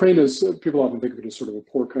 Ukraine is, people often think of it as sort of a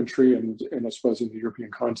poor country, and I suppose in the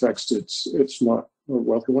European context, it's not a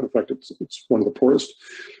wealthy one. In fact, it's one of the poorest.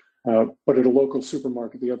 But at a local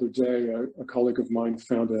supermarket the other day, a colleague of mine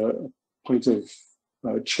found a pint of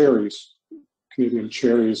cherries, Canadian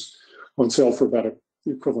cherries, on sale for about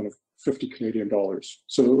the equivalent of 50 Canadian dollars.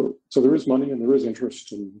 So there is money and there is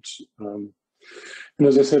interest, and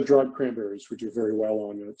as I said, dried cranberries we do very well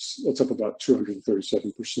on. It's up about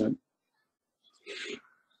 237%.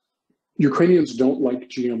 Ukrainians don't like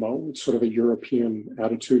GMO. It's sort of a European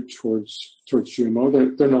attitude towards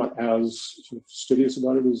GMO. They're not as sort of fastidious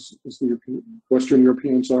about it as the Western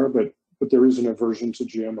Europeans are, but there is an aversion to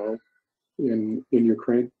GMO in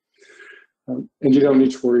Ukraine. And you don't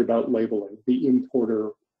need to worry about labeling. The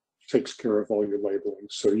importer takes care of all your labeling.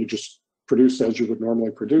 So you just produce as you would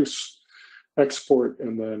normally produce, export,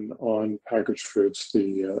 and then on packaged foods,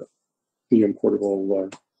 the importer will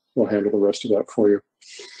handle the rest of that for you.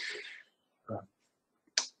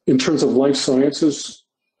 In terms of life sciences,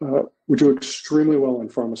 we do extremely well in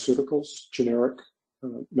pharmaceuticals, generic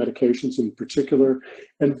medications in particular,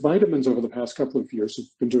 and vitamins over the past couple of years have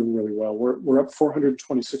been doing really well. We're up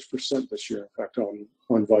 426% this year, in fact,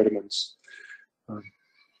 on vitamins.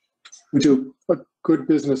 We do a good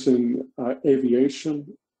business in aviation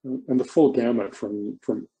and the full gamut from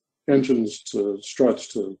engines to struts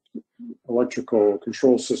to electrical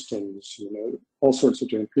control systems, all sorts of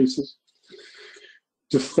different pieces.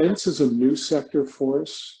 Defense is a new sector for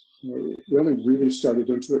us. We only really started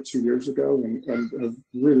into it 2 years ago and have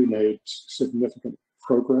really made significant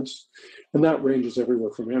progress. And that ranges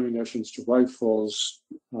everywhere from ammunitions to rifles.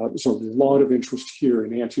 There's a lot of interest here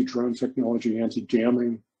in anti-drone technology,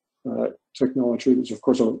 anti-jamming technology. There's, of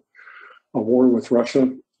course, a war with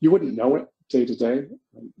Russia. You wouldn't know it day to day.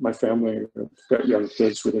 My family, I've got young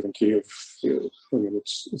kids. We live in Kyiv. I mean,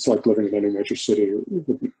 it's like living in any major city. You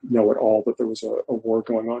wouldn't know at all that there was a war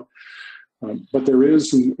going on. But there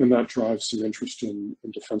is, and that drives some interest in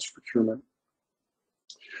defense procurement.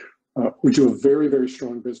 We do a very, very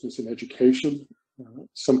strong business in education,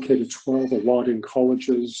 some K-12, a lot in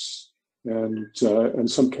colleges, and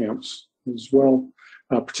some camps as well,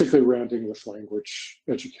 particularly around English language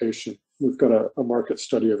education. We've got a market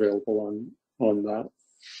study available on that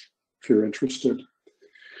if you're interested.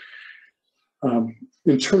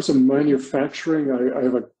 In terms of manufacturing, I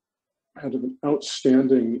have had an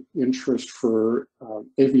outstanding interest for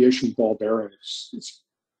aviation ball bearings. It's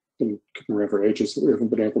been kicking around for ages that we haven't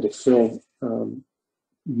been able to fill.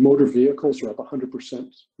 Motor vehicles are up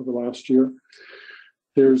 100% over last year.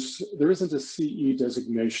 There isn't a CE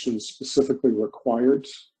designation specifically required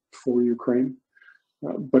for Ukraine,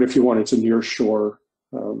 but if you wanted to nearshore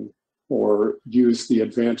or use the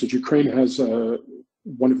advantage, Ukraine has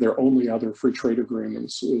one of their only other free trade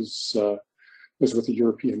agreements is with the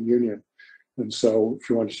European Union. And so if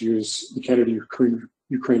you wanted to use the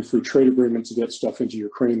Canada-Ukraine free trade agreement to get stuff into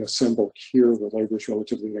Ukraine assembled here, where labor is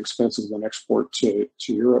relatively inexpensive, then export to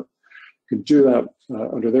Europe, you can do that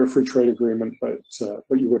under their free trade agreement, but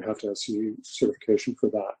you would have to have CE certification for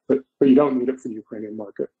that. But you don't need it for the Ukrainian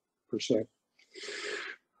market, per se.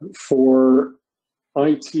 For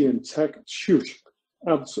IT and tech, it's huge.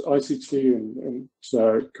 ICT and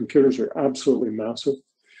computers are absolutely massive.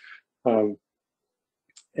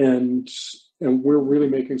 And we're really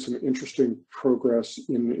making some interesting progress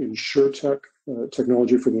in insurtech,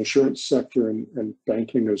 technology for the insurance sector and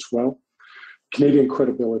banking as well. Canadian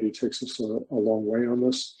credibility takes us a long way on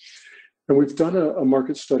this. And we've done a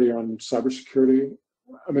market study on cybersecurity.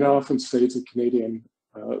 I mean, I often say to Canadian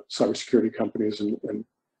cybersecurity companies and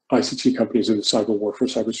ICT companies in the cyber warfare,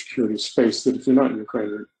 cybersecurity space, that if you're not in Ukraine,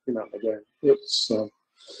 you're not in the game.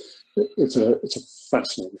 it's a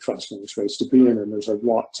fascinating space to be in, and there's a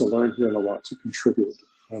lot to learn here and a lot to contribute.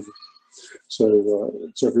 So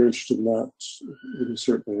if you're interested in that, we can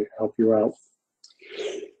certainly help you out.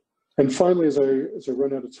 And finally, as I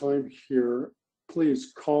run out of time here,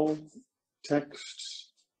 please call, text,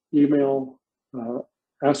 email,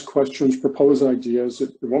 ask questions, propose ideas.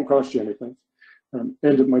 It won't cost you anything, and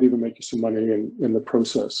it might even make you some money in the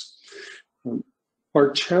process.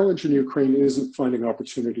 Our challenge in Ukraine isn't finding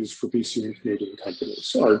opportunities for BC and Canadian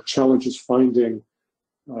companies. Our challenge is finding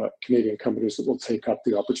Canadian companies that will take up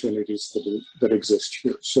the opportunities that exist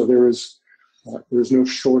here. So there is no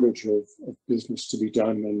shortage of business to be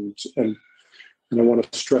done, and I want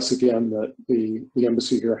to stress again that the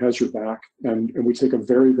embassy here has your back, and we take a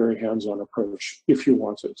very, very hands-on approach, if you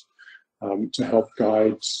want it, to help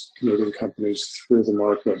guide Canadian companies through the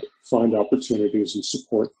market, find opportunities, and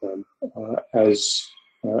support them as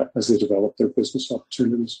they develop their business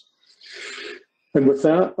opportunities. And with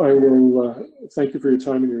that, I will thank you for your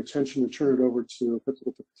time and your attention, and turn it over to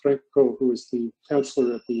Petro Petrenko, who is the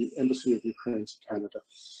counselor at the Embassy of Ukraine to Canada.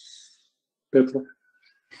 Petro.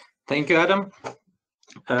 Thank you, Adam.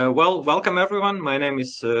 Well, welcome everyone. My name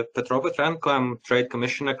is Petro Petrenko. I'm Trade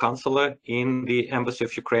Commissioner Counselor in the Embassy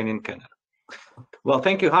of Ukraine in Canada. Well,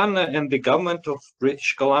 thank you, Hannah, and the government of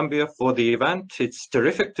British Columbia for the event. It's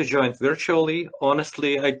terrific to join virtually.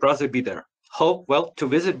 Honestly, I'd rather be there. Hope, well, to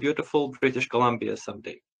visit beautiful British Columbia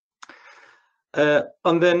someday.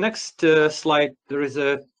 On the next slide, there is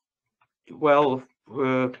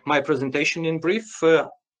my presentation in brief.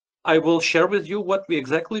 I will share with you what we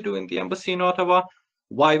exactly do in the embassy in Ottawa,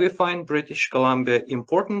 why we find British Columbia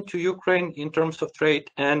important to Ukraine in terms of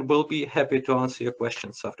trade, and we'll be happy to answer your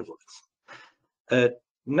questions afterwards.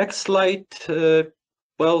 Next slide.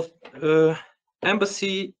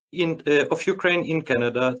 Embassy of Ukraine in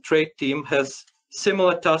Canada trade team has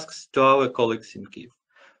similar tasks to our colleagues in Kyiv.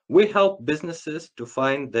 We help businesses to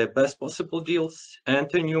find the best possible deals,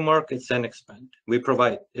 enter new markets, and expand. We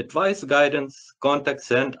provide advice, guidance,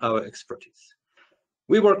 contacts, and our expertise.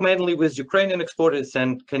 We work mainly with Ukrainian exporters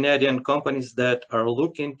and Canadian companies that are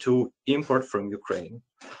looking to import from Ukraine.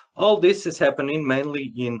 All this is happening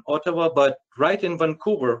mainly in Ottawa, but right in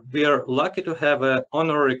Vancouver, we are lucky to have an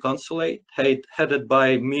honorary consulate headed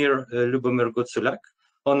by Mir Lyubomir Gutsulak,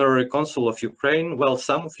 honorary consul of Ukraine. Well,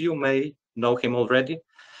 some of you may know him already.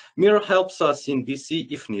 Mir helps us in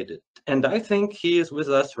BC if needed, and I think he is with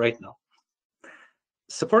us right now.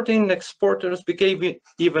 Supporting exporters became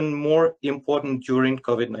even more important during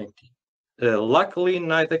COVID-19. Luckily,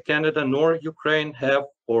 neither Canada nor Ukraine have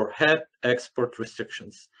or had export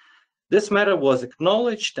restrictions. This matter was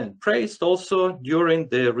acknowledged and praised also during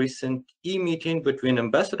the recent e-meeting between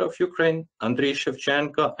Ambassador of Ukraine, Andriy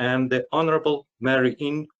Shevchenko, and the Honorable Mary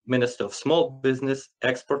In, Minister of Small Business,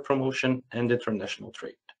 Export Promotion, and International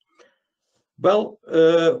Trade. Well,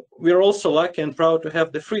 we're also lucky and proud to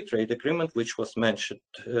have the free trade agreement, which was mentioned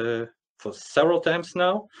for several times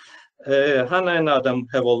now. Hannah and Adam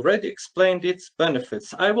have already explained its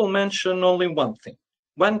benefits. I will mention only one thing.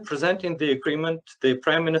 When presenting the agreement, the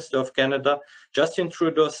Prime Minister of Canada, Justin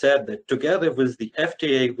Trudeau, said that together with the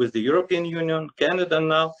FTA with the European Union, Canada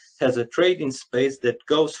now has a trading space that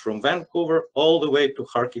goes from Vancouver all the way to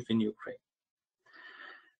Kharkiv in Ukraine.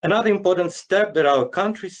 Another important step that our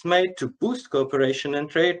countries made to boost cooperation and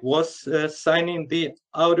trade was signing the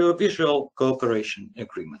Audiovisual Cooperation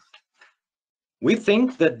Agreement. We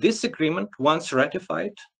think that this agreement, once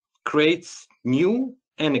ratified, creates new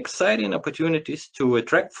and exciting opportunities to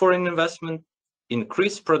attract foreign investment,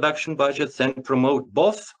 increase production budgets, and promote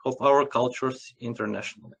both of our cultures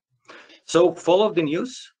internationally. So follow the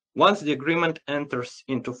news. Once the agreement enters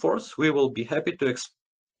into force, we will be happy to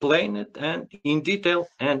explain it and in detail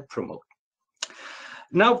and promote.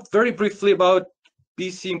 Now, very briefly about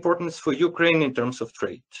BC importance for Ukraine in terms of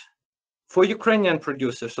trade. For Ukrainian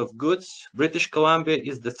producers of goods, British Columbia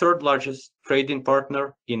is the third largest trading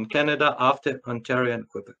partner in Canada after Ontario and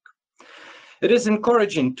Quebec. It is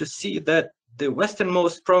encouraging to see that the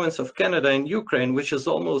westernmost province of Canada and Ukraine, which is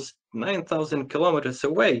almost 9,000 kilometers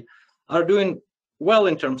away, are doing well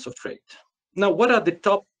in terms of trade. Now, what are the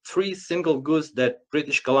top 3 single goods that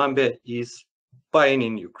British Columbia is buying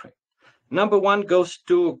in Ukraine? Number 1 goes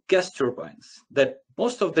to gas turbines that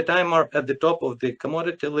most of the time are at the top of the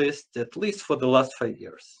commodity list, at least for the last 5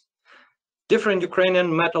 years. Different Ukrainian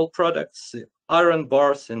metal products, iron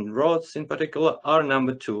bars and rods in particular, are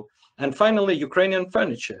number 2. And finally, Ukrainian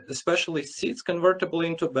furniture, especially seats convertible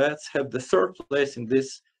into beds, have the 3rd place in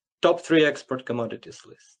this top 3 export commodities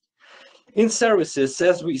list. In services,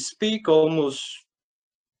 as we speak, almost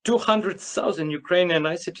 200,000 Ukrainian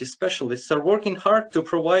ICT specialists are working hard to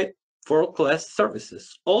provide world-class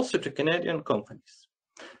services, also to Canadian companies.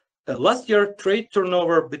 Last year, trade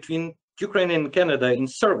turnover between Ukraine and Canada in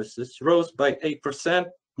services rose by 8%.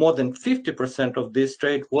 More than 50% of this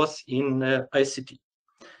trade was in ICT.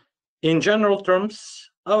 In general terms,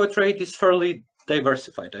 our trade is fairly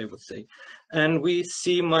diversified, I would say, and we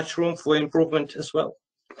see much room for improvement as well.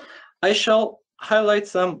 I shall highlight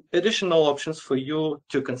some additional options for you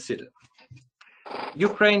to consider.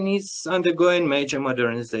 Ukraine is undergoing major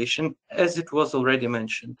modernization, as it was already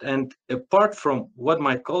mentioned. And apart from what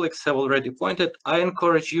my colleagues have already pointed, I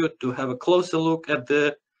encourage you to have a closer look at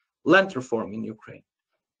the land reform in Ukraine.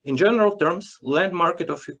 In general terms, land market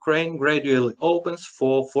of Ukraine gradually opens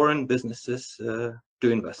for foreign businesses to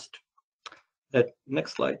invest.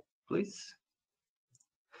 Next slide, please.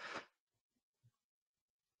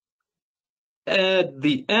 At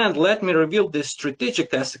the end, let me reveal the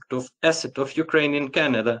strategic asset of Ukraine in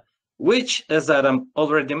Canada, which, as Adam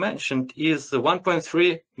already mentioned, is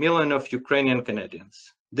 1.3 million of Ukrainian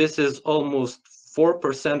Canadians. This is almost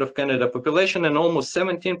 4% of Canada population, and almost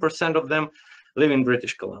 17% of them live in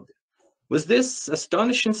British Columbia. With this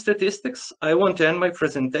astonishing statistics, I want to end my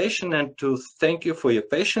presentation and to thank you for your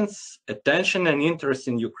patience, attention, and interest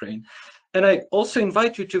in Ukraine. And I also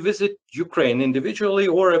invite you to visit Ukraine individually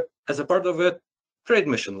or as a part of a trade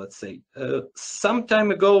mission, let's say. Some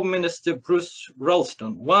time ago, Minister Bruce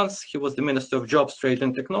Ralston, once he was the Minister of Jobs, Trade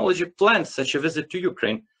and Technology, planned such a visit to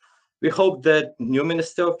Ukraine. We hope that new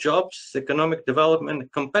Minister of Jobs, Economic Development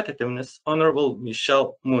and Competitiveness, Honorable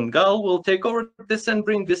Michelle Mungal, will take over this and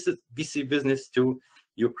bring this BC business to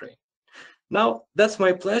Ukraine. Now, that's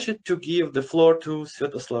my pleasure to give the floor to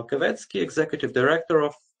Sviatoslav Kavetsky, Executive Director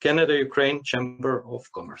of Canada-Ukraine Chamber of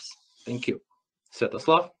Commerce. Thank you.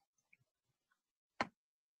 Sviatoslav.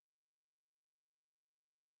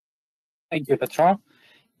 Thank you, Petro.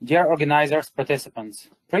 Dear organizers, participants,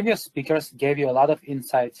 previous speakers gave you a lot of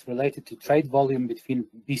insights related to trade volume between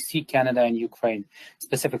BC, Canada, and Ukraine,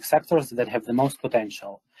 specific sectors that have the most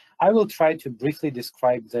potential. I will try to briefly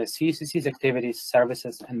describe the CUCC's activities,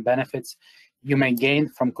 services, and benefits you may gain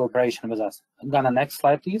from cooperation with us. Gonna next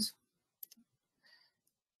slide, please.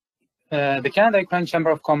 The Canada-Ukraine Chamber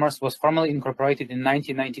of Commerce was formally incorporated in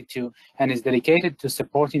 1992 and is dedicated to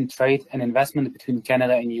supporting trade and investment between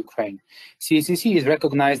Canada and Ukraine. CUCC is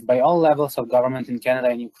recognized by all levels of government in Canada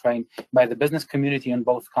and Ukraine, by the business community in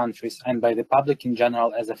both countries, and by the public in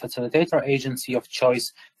general as a facilitator agency of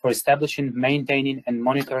choice for establishing, maintaining, and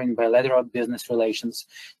monitoring bilateral business relations,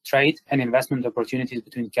 trade, and investment opportunities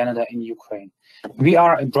between Canada and Ukraine. We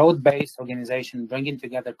are a broad-based organization bringing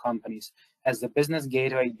together companies as the business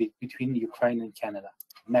gateway between Ukraine and Canada.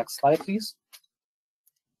 Next slide, please.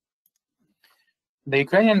 The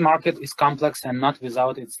Ukrainian market is complex and not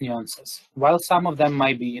without its nuances. While some of them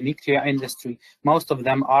might be unique to your industry, most of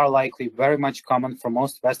them are likely very much common for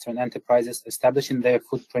most Western enterprises establishing their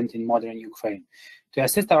footprint in modern Ukraine. To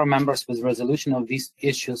assist our members with resolution of these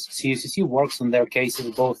issues, CUCC works on their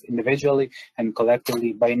cases both individually and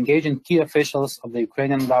collectively by engaging key officials of the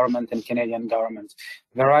Ukrainian government and Canadian government,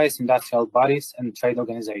 various industrial bodies, and trade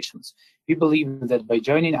organizations. We believe that by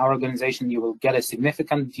joining our organization, you will get a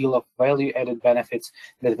significant deal of value-added benefits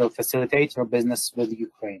that will facilitate your business with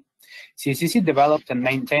Ukraine. CUCC developed and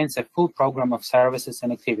maintains a full program of services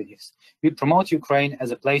and activities. We promote Ukraine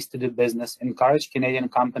as a place to do business, encourage Canadian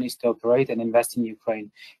companies to operate and invest in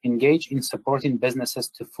Ukraine, engage in supporting businesses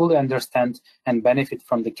to fully understand and benefit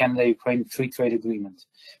from the Canada-Ukraine Free Trade Agreement,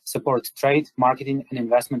 support trade, marketing, and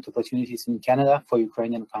investment opportunities in Canada for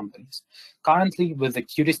Ukrainian companies. Currently, with the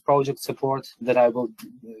QTIS project support that I will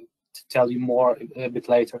tell you more a bit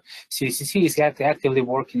later, CUCC is actively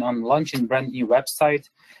working on launching brand new website,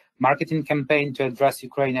 marketing campaign to address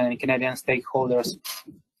Ukrainian and Canadian stakeholders,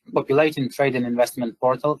 populating trade and investment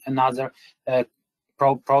portal, another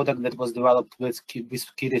product that was developed with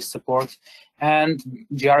QTIS support, and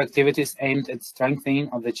GR activities aimed at strengthening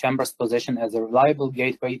of the Chamber's position as a reliable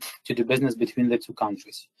gateway to do business between the two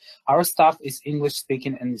countries. Our staff is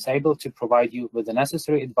English-speaking and is able to provide you with the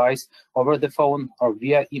necessary advice over the phone or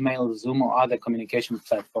via email, Zoom, or other communication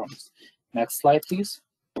platforms. Next slide, please.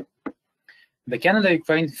 The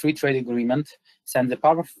Canada-Ukraine Free Trade Agreement sends a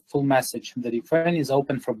powerful message that Ukraine is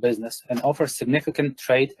open for business and offers significant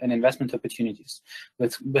trade and investment opportunities.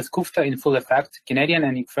 With CUFTA in full effect, Canadian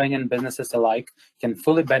and Ukrainian businesses alike can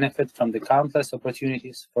fully benefit from the countless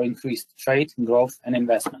opportunities for increased trade, growth, and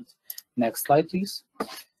investment. Next slide, please.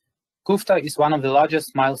 CUFTA is one of the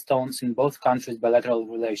largest milestones in both countries' bilateral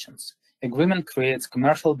relations. Agreement creates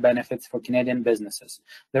commercial benefits for Canadian businesses.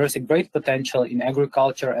 There is a great potential in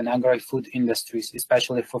agriculture and agri-food industries,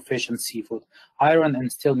 especially for fish and seafood, iron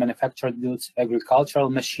and steel manufactured goods, agricultural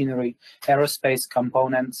machinery, aerospace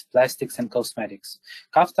components, plastics, and cosmetics.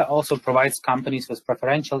 CUFTA also provides companies with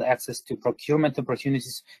preferential access to procurement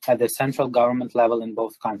opportunities at the central government level in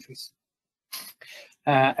both countries.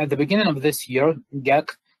 At the beginning of this year, GEC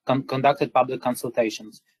conducted public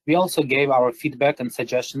consultations. We also gave our feedback and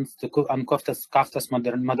suggestions on CUFTA's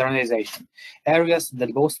modernization. Areas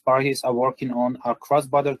that both parties are working on are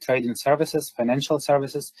cross-border trade in services, financial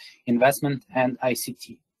services, investment, and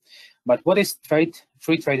ICT. But what is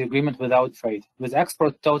free trade agreement without trade? With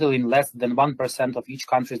export totaling less than 1% of each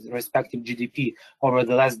country's respective GDP over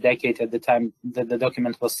the last decade at the time that the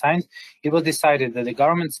document was signed, it was decided that the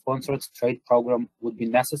government-sponsored trade program would be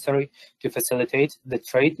necessary to facilitate the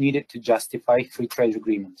trade needed to justify free trade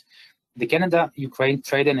agreement. The Canada-Ukraine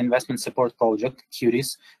Trade and Investment Support Project,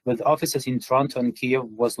 CUTIS, with offices in Toronto and Kyiv,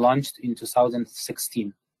 was launched in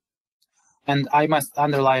 2016. And I must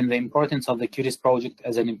underline the importance of the CUTIS project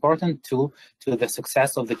as an important tool to the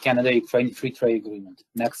success of the Canada-Ukraine Free Trade Agreement.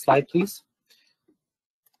 Next slide, please.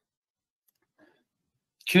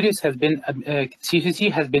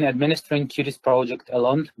 CCC has been administering CUTIS project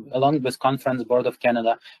along with Conference Board of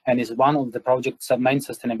Canada and is one of the project's main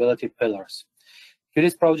sustainability pillars.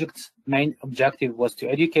 CUTIS project's main objective was to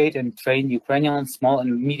educate and train Ukrainian small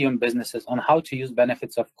and medium businesses on how to use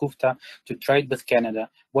benefits of CUFTA to trade with Canada,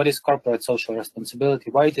 what is corporate social responsibility,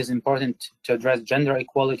 why it is important to address gender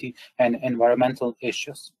equality and environmental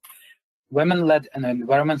issues. Women-led and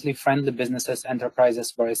environmentally friendly businesses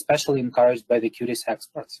enterprises were especially encouraged by the CUTIS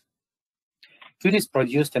experts. CUTIS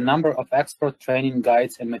produced a number of export training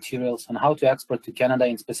guides and materials on how to export to Canada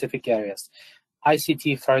in specific areas: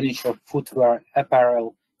 ICT, furniture, footwear,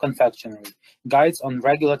 apparel, confectionery, guides on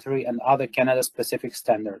regulatory and other Canada-specific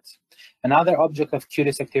standards. Another object of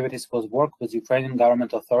CUTIS activities was work with Ukrainian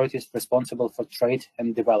government authorities responsible for trade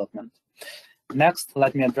and development. Next,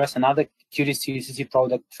 let me address another CUTIS CCC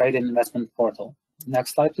product, Trade and Investment Portal.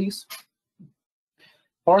 Next slide, please.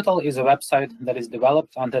 Portal is a website that is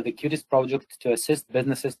developed under the CUTIS project to assist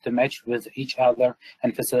businesses to match with each other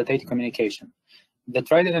and facilitate communication. The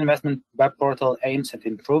Trade and Investment Web Portal aims at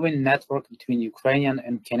improving network between Ukrainian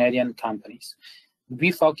and Canadian companies.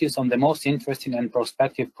 We focus on the most interesting and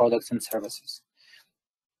prospective products and services.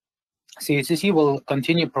 CCC will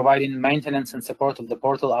continue providing maintenance and support of the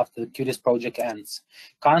portal after the CUTIS project ends.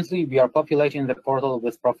 Currently, we are populating the portal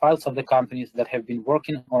with profiles of the companies that have been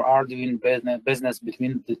working or are doing business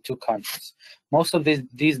between the two countries. Most of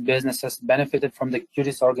these businesses benefited from the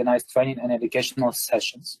CUTIS organized training and educational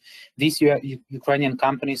sessions. These Ukrainian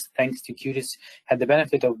companies, thanks to CUTIS, had the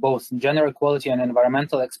benefit of both gender equality and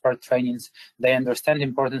environmental expert trainings. They understand the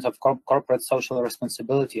importance of corporate social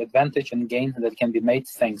responsibility, advantage, and gain that can be made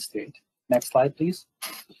thanks to it. Next slide, please.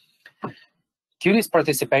 CUTIS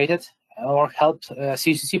participated or helped,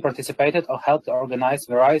 CCC participated or helped organize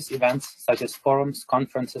various events such as forums,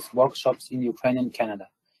 conferences, workshops in Ukraine and Canada.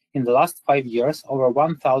 In the last 5 years, over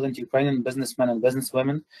 1,000 Ukrainian businessmen and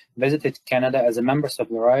businesswomen visited Canada as members of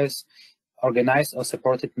various organized or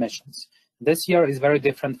supported missions. This year is very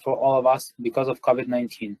different for all of us because of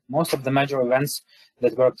COVID-19. Most of the major events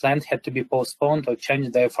that were planned had to be postponed or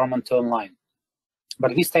changed their format to online.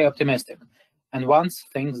 But we stay optimistic, and once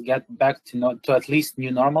things get back to at least new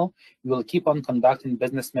normal, we will keep on conducting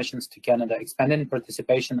business missions to Canada, expanding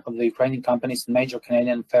participation of the Ukrainian companies in major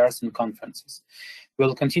Canadian fairs and conferences. We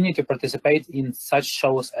will continue to participate in such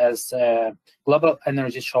shows as Global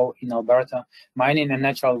Energy Show in Alberta, Mining and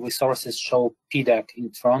Natural Resources Show PDAC in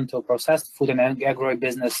Toronto, Processed Food and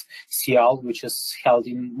Agribusiness CIAL, which is held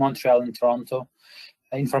in Montreal and Toronto,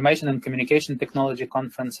 Information and Communication Technology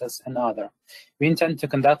conferences, and other. We intend to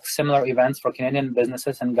conduct similar events for Canadian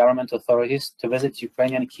businesses and government authorities to visit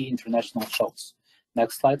Ukrainian key international shows.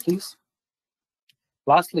 Next slide, please.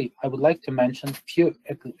 Lastly, I would like to mention a few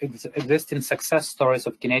existing success stories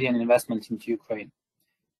of Canadian investment into Ukraine.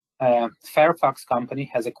 Fairfax company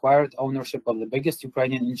has acquired ownership of the biggest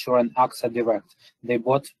Ukrainian insurer, AXA Direct. They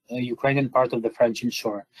bought a Ukrainian part of the French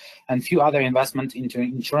insurer, and few other investment into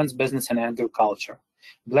insurance business and agriculture.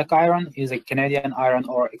 Black Iron is a Canadian iron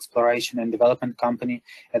ore exploration and development company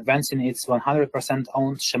advancing its 100%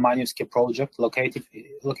 owned Shemanovsky project located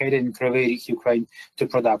in Kryvyi Rih, Ukraine, to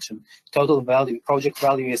production. Total project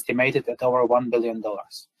value estimated at over $1 billion.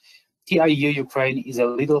 TIU Ukraine is a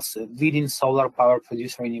leading solar power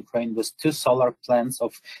producer in Ukraine with 2 solar plants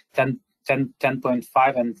of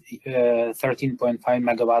 10.5 and 13.5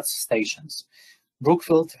 megawatts stations.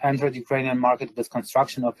 Brookfield entered Ukrainian market with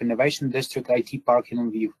construction of Innovation District IT Park in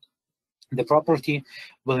Lviv. The property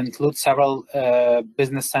will include several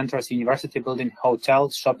business centers, university building,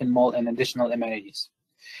 hotels, shopping mall, and additional amenities.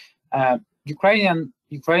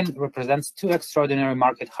 Ukraine represents two extraordinary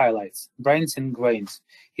market highlights: brains and grains.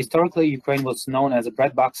 Historically, Ukraine was known as a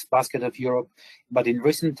breadbasket of Europe, but in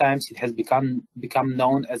recent times it has become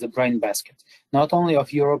known as a brain basket, not only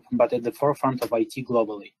of Europe, but at the forefront of IT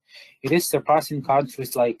globally. It is surpassing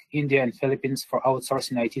countries like India and Philippines for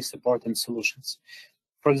outsourcing IT support and solutions.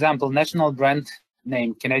 For example, national brand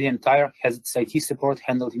name Canadian Tire has its IT support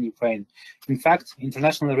handled in Ukraine. In fact,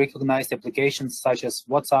 internationally recognized applications such as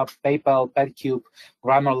WhatsApp, PayPal, PetCube,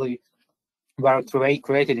 Grammarly were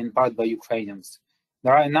created in part by Ukrainians.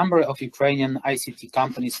 There are a number of Ukrainian ICT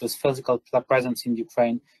companies with physical presence in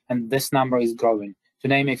Ukraine, and this number is growing. To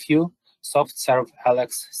name a few: SoftServe,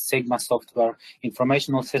 Alex, Sigma Software,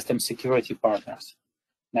 Informational System Security Partners.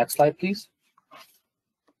 Next slide, please.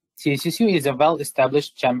 CSSU is a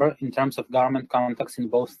well-established chamber in terms of government contacts in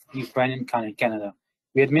both Ukraine and Canada.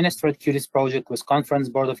 We administered QTIS project with Conference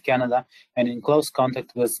Board of Canada and in close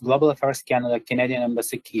contact with Global Affairs Canada, Canadian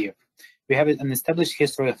Embassy, Kyiv. We have an established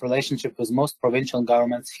history of relationship with most provincial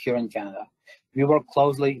governments here in Canada. We work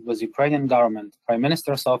closely with Ukrainian government, Prime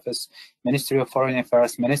Minister's Office, Ministry of Foreign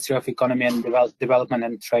Affairs, Ministry of Economy and Development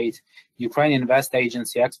and Trade, Ukraine Invest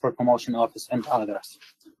Agency, Export Promotion Office, and others.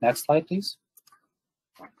 Next slide, please.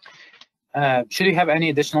 Should you have any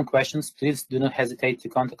additional questions, please do not hesitate to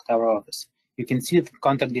contact our office. You can see the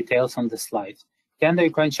contact details on the slide.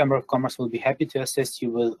 Canada-Ukraine Chamber of Commerce will be happy to assist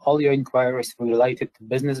you with all your inquiries related to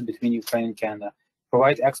business between Ukraine and Canada,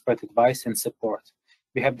 provide expert advice and support.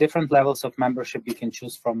 We have different levels of membership you can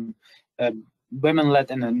choose from.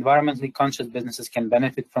 Women-led and environmentally conscious businesses can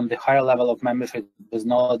benefit from the higher level of membership with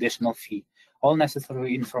no additional fee. All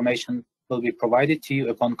necessary information will be provided to you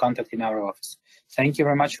upon contacting our office. Thank you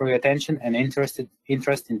very much for your attention and interest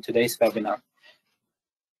in today's webinar.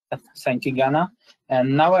 Thank you, Gana.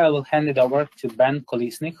 And now I will hand it over to Ben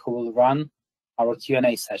Kolesnik, who will run our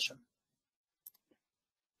Q&A session.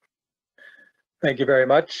 Thank you very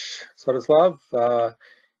much, Sviatoslav.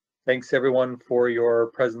 Thanks everyone for your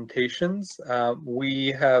presentations. We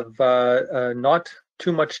have not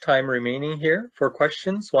too much time remaining here for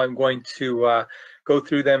questions, so I'm going to go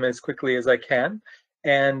through them as quickly as I can.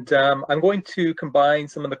 And I'm going to combine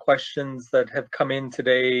some of the questions that have come in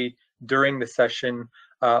today during the session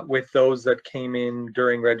with those that came in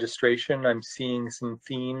during registration. I'm seeing some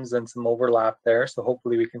themes and some overlap there, so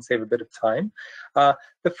hopefully we can save a bit of time.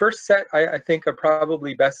 The first set, I think, are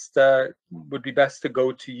probably best, would be best to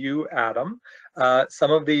go to you, Adam.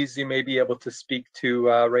 Some of these you may be able to speak to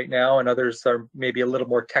right now, and others are maybe a little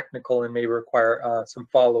more technical and may require some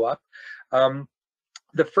follow-up.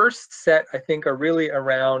 The first set, I think, are really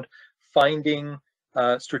around finding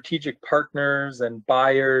strategic partners and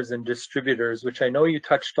buyers and distributors, which I know you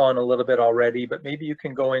touched on a little bit already, but maybe you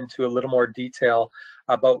can go into a little more detail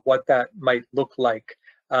about what that might look like.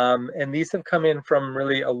 And these have come in from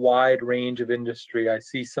really a wide range of industry. I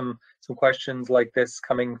see some questions like this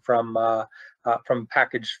coming from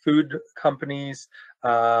packaged food companies,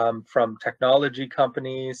 from technology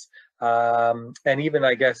companies, and even,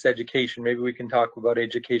 I guess, education. Maybe we can talk about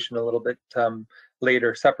education a little bit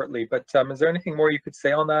later separately, but is there anything more you could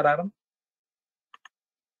say on that, Adam?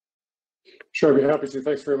 Sure, I'd be happy to.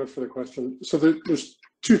 Thanks very much for the question. So there's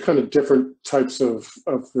two kind of different types of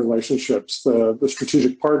relationships, the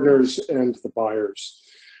strategic partners and the buyers.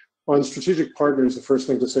 On strategic partners, the first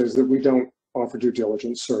thing to say is that we don't offer due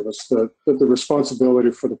diligence service, that the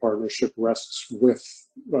responsibility for the partnership rests with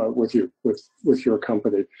you, with your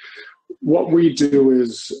company. What we do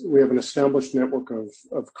is we have an established network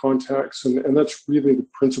of contacts, and that's really the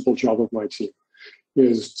principal job of my team,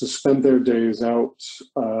 is to spend their days out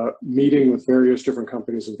meeting with various different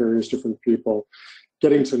companies and various different people,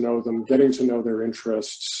 getting to know them, getting to know their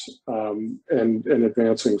interests, and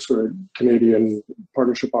advancing sort of Canadian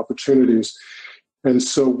partnership opportunities. And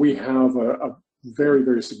so we have a very,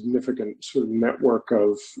 very significant sort of network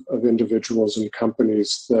of individuals and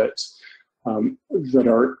companies that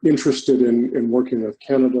are interested in working with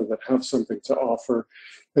Canada, that have something to offer.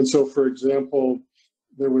 And so, for example,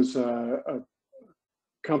 there was a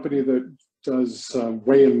company that does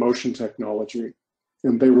weigh-in-motion technology,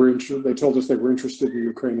 and they told us they were interested in the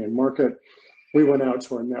Ukrainian market. We went out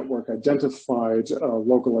to our network, identified a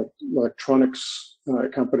local electronics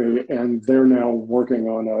company, and they're now working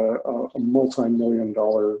on a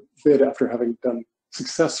multi-million-dollar bid after having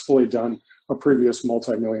successfully done a previous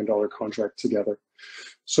multi-million-dollar contract together.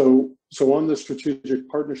 So on the strategic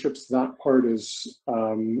partnerships, that part is,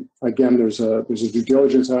 again, there's a due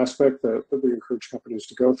diligence aspect that we encourage companies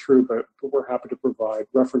to go through, but we're happy to provide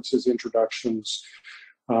references, introductions,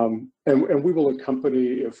 and we will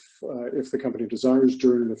accompany if the company desires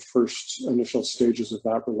during the first initial stages of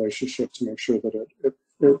that relationship to make sure that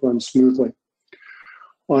it runs smoothly.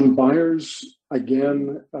 On buyers,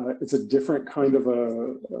 again, it's a different kind of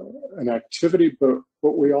an activity, but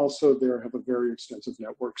we also there have a very extensive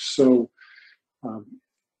network. So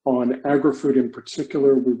on agri-food in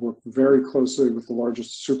particular, we work very closely with the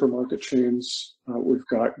largest supermarket chains. We've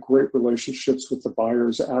got great relationships with the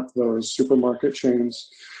buyers at those supermarket chains,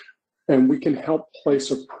 and we can help place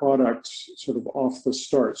a product sort of off the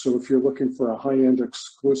start. So if you're looking for a high-end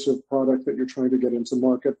exclusive product that you're trying to get into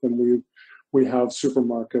market, then we have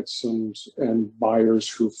supermarkets and buyers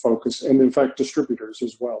who focus, and in fact distributors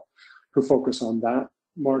as well, who focus on that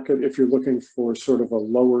market. If you're looking for sort of a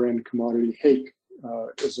lower end commodity, hake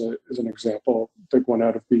is an example, big one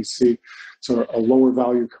out of BC. So a lower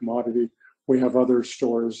value commodity. We have other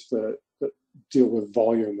stores that deal with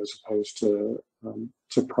volume as opposed to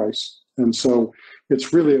price. And so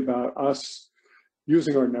it's really about us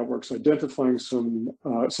using our networks, identifying some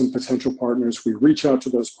potential partners. We reach out to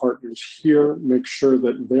those partners here, make sure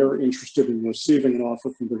that they're interested in receiving an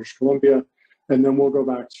offer from British Columbia, and then we'll go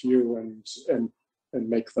back to you and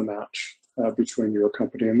make the match between your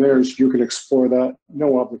company and theirs. You can explore that,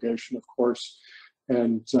 no obligation, of course.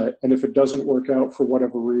 And if it doesn't work out for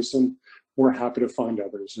whatever reason, we're happy to find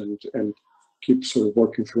others and keep sort of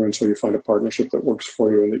working through until you find a partnership that works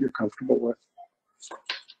for you and that you're comfortable with.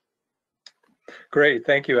 Great,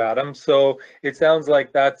 thank you, Adam. So it sounds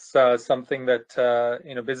like that's something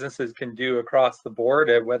that businesses can do across the board,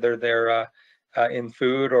 whether they're in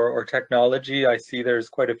food or technology. I see there's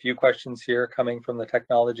quite a few questions here coming from the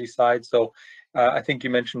technology side. So I think you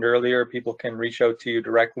mentioned earlier people can reach out to you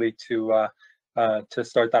directly to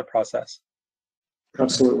start that process.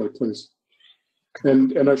 Absolutely, please.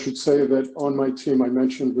 And I should say that on my team, I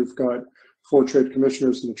mentioned we've got 4 trade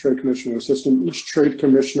commissioners in the trade commissioner system. Each trade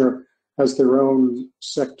commissioner has their own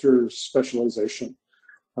sector specialization.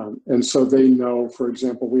 And so they know, for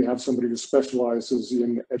example, we have somebody who specializes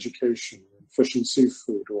in education, fish and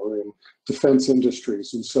seafood, or in defense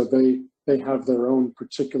industries. And so they have their own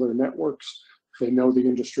particular networks. They know the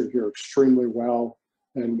industry here extremely well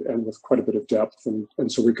and with quite a bit of depth.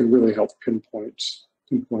 And so we can really help pinpoint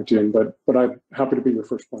in, but I'm happy to be your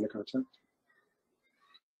first point of contact.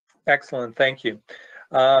 Excellent, thank you.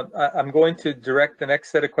 I'm going to direct the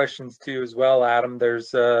next set of questions to you as well, Adam.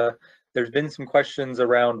 There's been some questions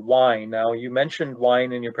around wine. Now, you mentioned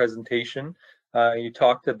wine in your presentation. You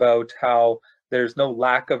talked about how there's no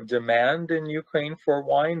lack of demand in Ukraine for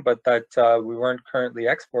wine, but that we weren't currently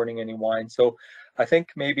exporting any wine. So I think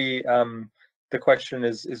maybe the question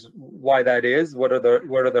is why that is. What are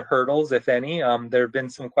the hurdles, if any? There have been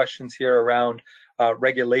some questions here around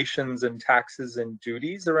regulations and taxes and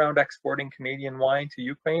duties around exporting Canadian wine to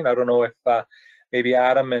Ukraine. I don't know if maybe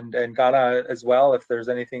Adam and Ghana as well, if there's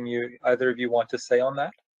anything either of you want to say on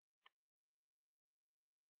that.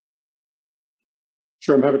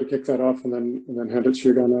 Sure, I'm happy to kick that off and then hand it to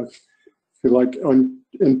you, Ghana, if you like.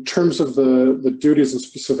 In terms of the duties and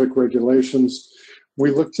specific regulations, we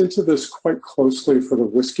looked into this quite closely for the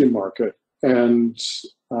whiskey market, and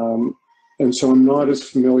so I'm not as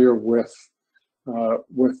familiar with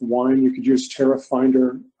wine. You could use Tariff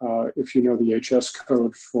Finder if you know the HS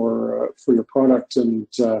code for your product and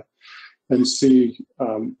see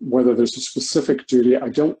whether there's a specific duty. I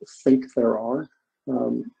don't think there are,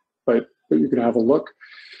 but you can have a look.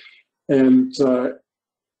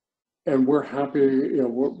 And we're happy,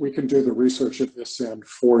 we can do the research at this end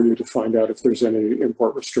for you to find out if there's any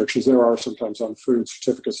import restrictions. There are sometimes on food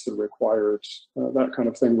certificates that are required, that kind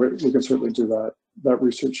of thing. We can certainly do that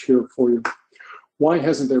research here for you. Why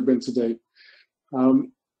hasn't there been to date?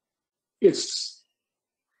 It's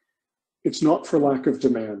not for lack of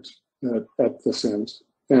demand at this end.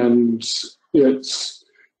 And it's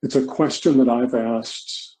a question that I've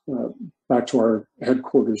asked back to our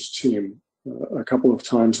headquarters team a couple of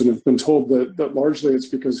times, and have been told that largely it's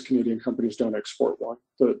because Canadian companies don't export wine.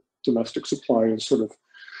 The domestic supply is sort of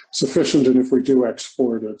sufficient, and if we do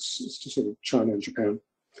export, it's to sort of China and Japan.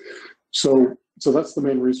 So that's the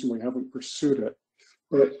main reason we haven't pursued it.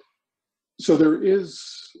 But so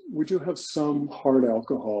we do have some hard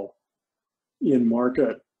alcohol in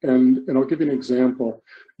market, and I'll give you an example.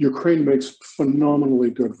 Ukraine makes phenomenally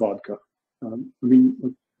good vodka.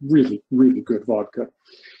 Really, really good vodka.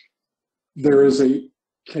 There is a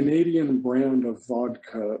Canadian brand of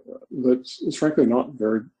vodka that's frankly not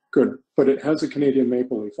very good, but it has a Canadian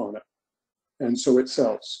maple leaf on it. And so it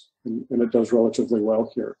sells, and it does relatively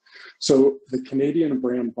well here. So the Canadian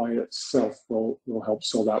brand by itself will help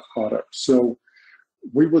sell that product. So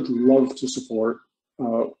we would love to support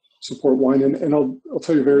wine, and I'll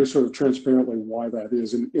tell you very sort of transparently why that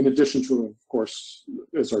is. In addition to, of course,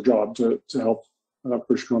 it's our job to help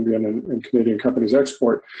British Columbian and Canadian companies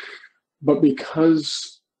export, but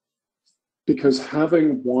because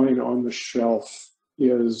having wine on the shelf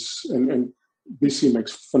is, and BC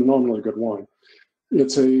makes phenomenally good wine.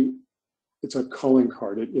 It's a calling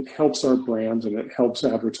card. It helps our brand, and it helps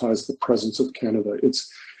advertise the presence of Canada.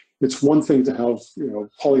 It's one thing to have,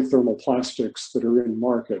 polythermal plastics that are in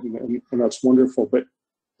market, and that's wonderful, but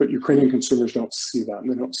Ukrainian consumers don't see that,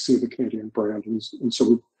 and they don't see the Canadian brand, and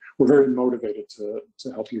so we're very motivated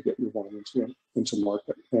to help you get your wine into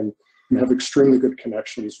market, and have extremely good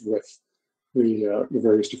connections with the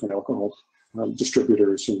various different alcohol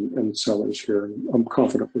distributors and sellers here. And I'm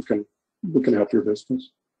confident we can help your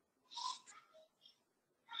business.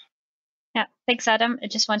 Yeah, thanks, Adam. I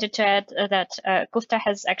just wanted to add that CUFTA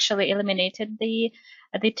has actually eliminated the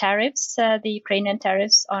tariffs, the Ukrainian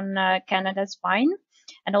tariffs on Canada's wine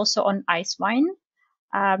and also on ice wine.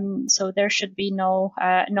 So there should be no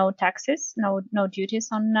taxes, no duties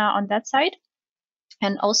on that side.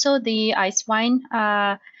 And also the ice wine,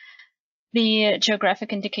 the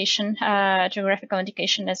geographical indication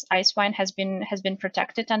as ice wine has been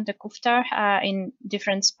protected under CUFTA in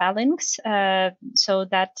different spellings, so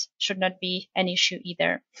that should not be an issue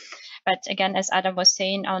either. But again, as Adam was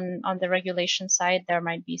saying, on the regulation side, there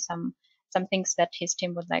might be some things that his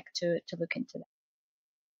team would like to look into.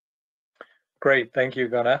 Great, thank you,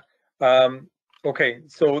 Gunnar. Okay,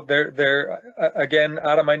 so there again,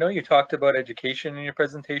 Adam, I know you talked about education in your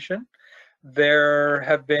presentation. There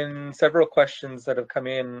have been several questions that have come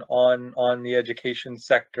in on the education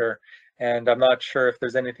sector, and I'm not sure if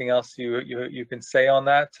there's anything else you can say on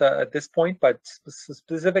that at this point, but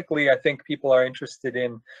specifically I think people are interested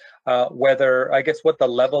in what the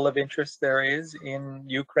level of interest there is in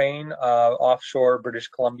Ukraine, offshore British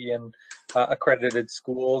Columbian accredited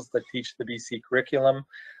schools that teach the BC curriculum,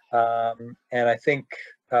 and I think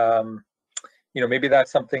maybe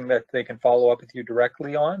that's something that they can follow up with you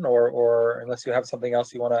directly on, or unless you have something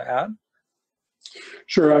else you want to add.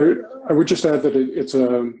 Sure, I would just add that it's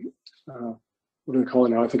a, what do I call it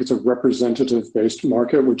now? I think it's a representative-based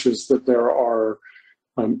market, which is that there are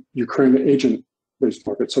Ukrainian agent-based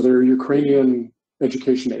markets. So there are Ukrainian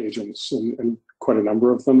education agents, and quite a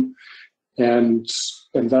number of them. And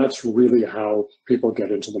that's really how people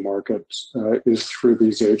get into the market, is through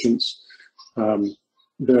these agents.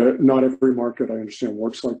 Not every market, I understand,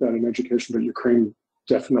 works like that in education, but Ukraine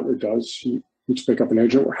definitely does. You just pick up an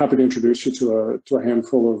agent. We're happy to introduce you to a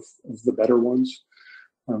handful of the better ones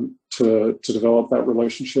to develop that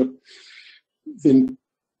relationship. Then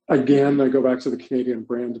again, I go back to the Canadian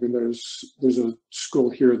brand. I mean, there's a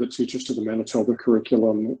school here that teaches to the Manitoba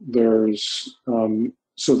curriculum. There's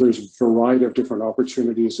a variety of different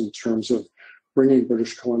opportunities in terms of bringing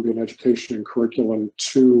British Columbian education and curriculum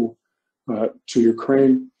to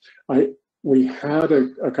Ukraine. We had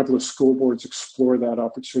a couple of school boards explore that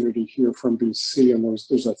opportunity here from BC, and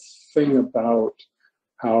there's a thing about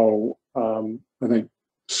how I think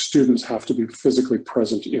students have to be physically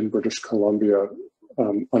present in British Columbia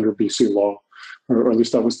under BC law, or at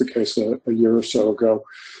least that was the case a year or so ago.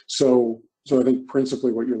 So I think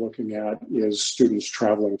principally what you're looking at is students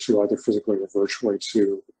traveling to either physically or virtually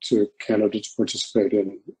to Canada to participate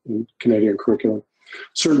in Canadian curriculum.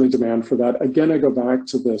 Certainly demand for that. Again, I go back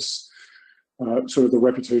to this sort of the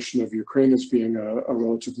reputation of Ukraine as being a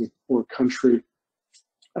relatively poor country.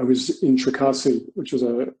 I was in Cherkasy, which is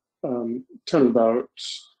a town of about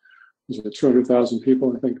 200,000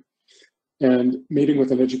 people, I think, and meeting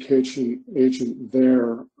with an education agent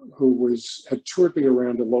there who had toured me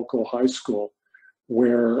around a local high school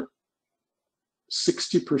where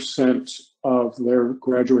 60% of their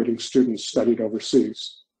graduating students studied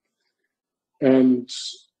overseas. And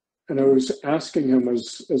I was asking him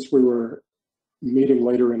as we were meeting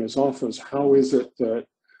later in his office, how is it that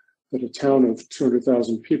a town of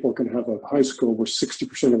 200,000 people can have a high school where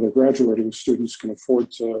 60% of their graduating students can afford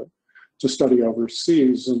to study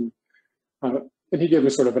overseas? And he gave me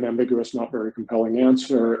sort of an ambiguous, not very compelling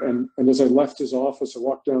answer. And as I left his office, I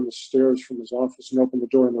walked down the stairs from his office and opened the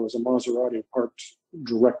door, and there was a Maserati parked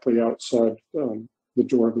directly outside the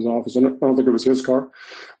door of his office. And I don't think it was his car,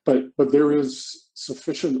 but there is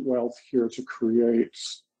sufficient wealth here to create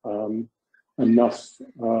enough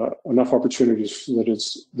opportunities that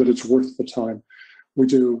it's worth the time. We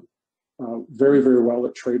do very, very well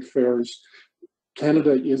at trade fairs.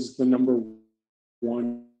 Canada is the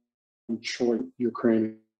 #1 choice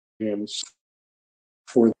Ukrainians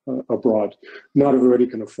for abroad. Not everybody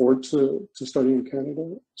can afford to study in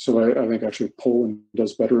Canada, so I think actually Poland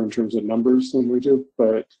does better in terms of numbers than we do.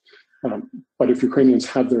 But if Ukrainians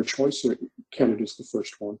had their choice, Canada's the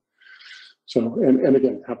first one. So, and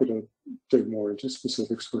again, happy to dig more into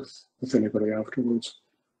specifics with anybody afterwards.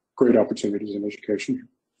 Great opportunities in education.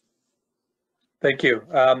 Thank you.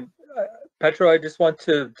 Petro, I just want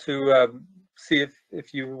to see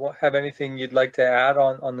if you have anything you'd like to add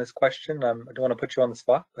on this question. I don't want to put you on the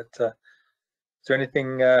spot, but is there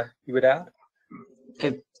anything you would add?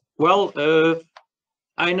 Well,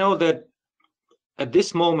 I know that at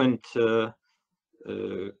this moment,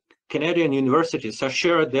 Canadian universities are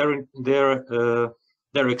sharing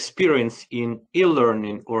their experience in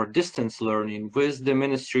e-learning or distance learning with the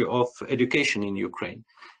Ministry of Education in Ukraine.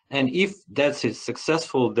 And if that is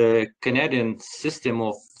successful, the Canadian system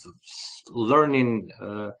of learning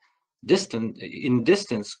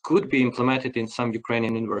distance could be implemented in some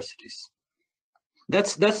Ukrainian universities.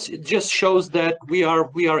 That's just shows that we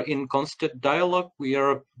are in constant dialogue. We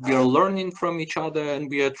are learning from each other, and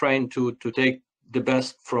we are trying to take the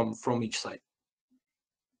best from each side.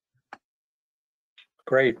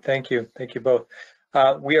 Great, thank you both.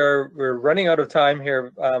 We're running out of time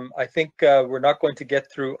here. I think we're not going to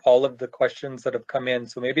get through all of the questions that have come in,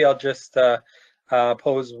 so maybe I'll just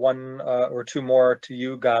pose one or two more to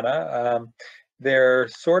you, Ghana. They're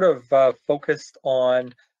sort of focused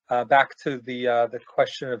on back to the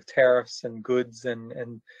question of tariffs and goods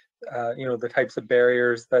and you know, the types of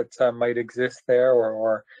barriers that might exist there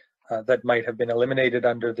or that might have been eliminated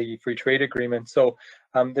under the free trade agreement. So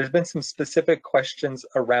there's been some specific questions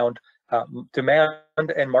around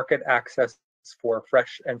demand and market access for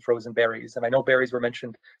fresh and frozen berries. And I know berries were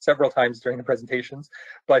mentioned several times during the presentations,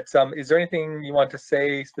 but is there anything you want to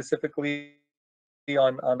say specifically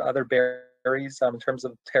on other berries in terms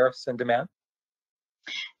of tariffs and demand?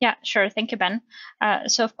 Yeah, sure. Thank you, Ben.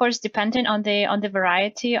 So of course, depending on the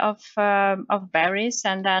variety of berries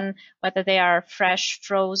and then whether they are fresh,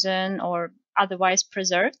 frozen, or otherwise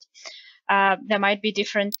preserved, there might be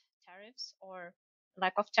different tariffs or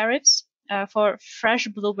lack of tariffs. For fresh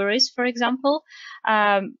blueberries, for example,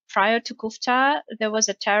 prior to CUFTA, there was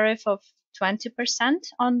a tariff of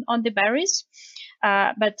 20% on the berries,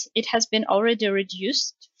 but it has been already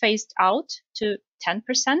reduced, phased out to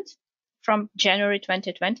 10%. From January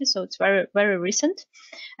 2020, so it's very, very recent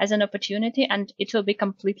as an opportunity, and it will be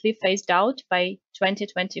completely phased out by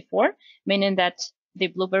 2024, meaning that the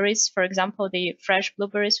blueberries, for example, the fresh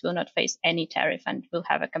blueberries will not face any tariff and will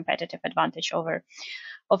have a competitive advantage over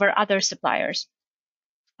other suppliers.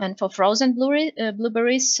 And for frozen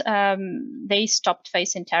blueberries, they stopped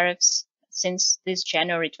facing tariffs since this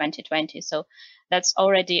January 2020, so that's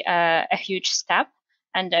already a huge step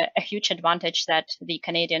and a huge advantage that the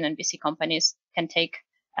Canadian and BC companies can take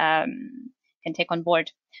on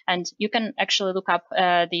board. And you can actually look up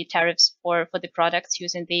the tariffs for the products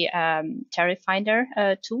using the tariff finder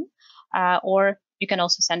tool, or you can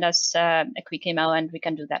also send us a quick email and we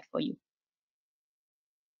can do that for you.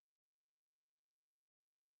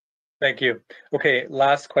 Thank you. Okay,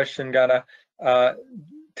 last question, Ghana.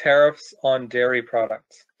 Tariffs on dairy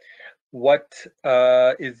products. What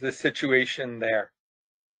is the situation there?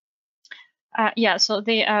 Yeah, so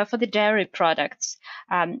for the dairy products,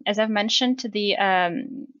 as I've mentioned, the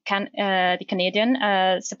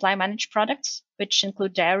Canadian supply managed products, which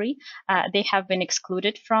include dairy, they have been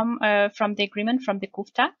excluded from the agreement, from the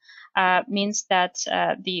CUFTA. Means that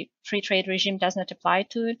the free trade regime does not apply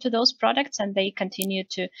to those products, and they continue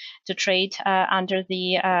to trade under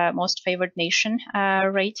the most favored nation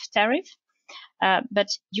rate tariff. But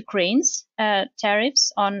Ukraine's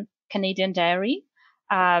tariffs on Canadian dairy,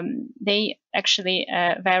 they actually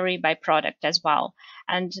vary by product as well,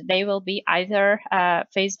 and they will be either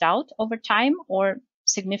phased out over time or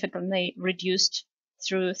significantly reduced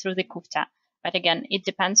through the CUFTA. But again, it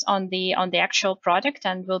depends on the actual product,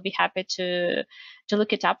 and we'll be happy to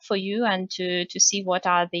look it up for you and to see what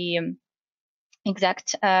are the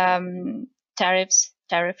exact tariff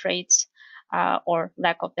rates or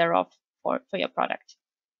lack of thereof for your product.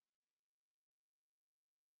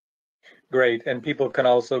 Great, and people can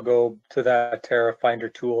also go to that tariff finder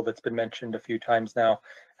tool that's been mentioned a few times now,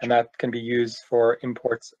 and that can be used for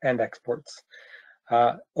imports and exports.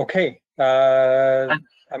 Okay.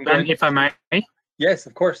 If I may? Yes,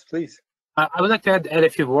 of course, please. I would like to add a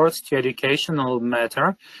few words to educational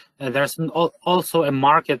matter. There's also a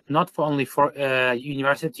market not only for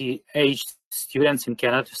university-aged students in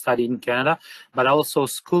Canada to study in Canada, but also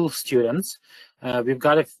school students. We've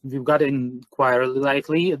got inquiry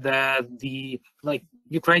lately that the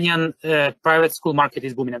Ukrainian private school market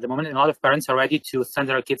is booming at the moment, and a lot of parents are ready to send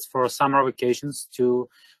their kids for summer vacations to,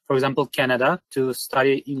 for example, Canada to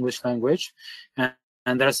study English language,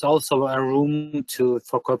 and there's also a room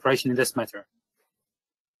for cooperation in this matter.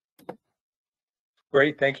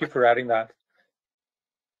 Great, thank you for adding that.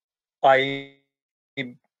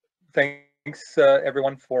 Thanks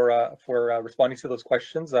everyone for responding to those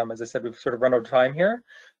questions. As I said, we've sort of run out of time here,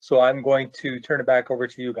 so I'm going to turn it back over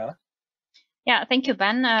to you, Gana. Yeah, thank you,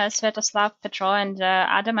 Ben, Svetoslav, Petro, and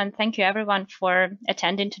Adam, and thank you everyone for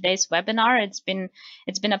attending today's webinar. It's been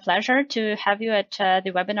a pleasure to have you at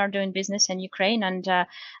the webinar Doing Business in Ukraine and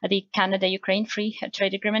the Canada-Ukraine Free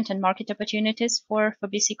Trade Agreement and Market Opportunities for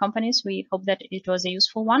BC companies. We hope that it was a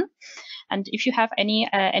useful one. And if you have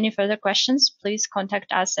any further questions, please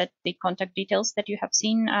contact us at the contact details that you have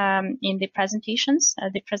seen in the presentations.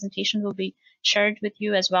 The presentation will be shared with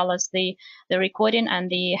you as well as the recording and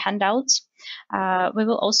the handouts. We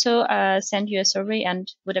will also send you a survey and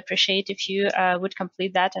would appreciate if you would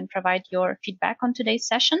complete that and provide your feedback on today's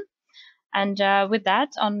session. And with that,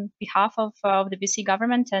 on behalf of the BC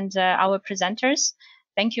government and our presenters,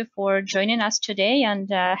 thank you for joining us today and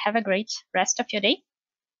have a great rest of your day.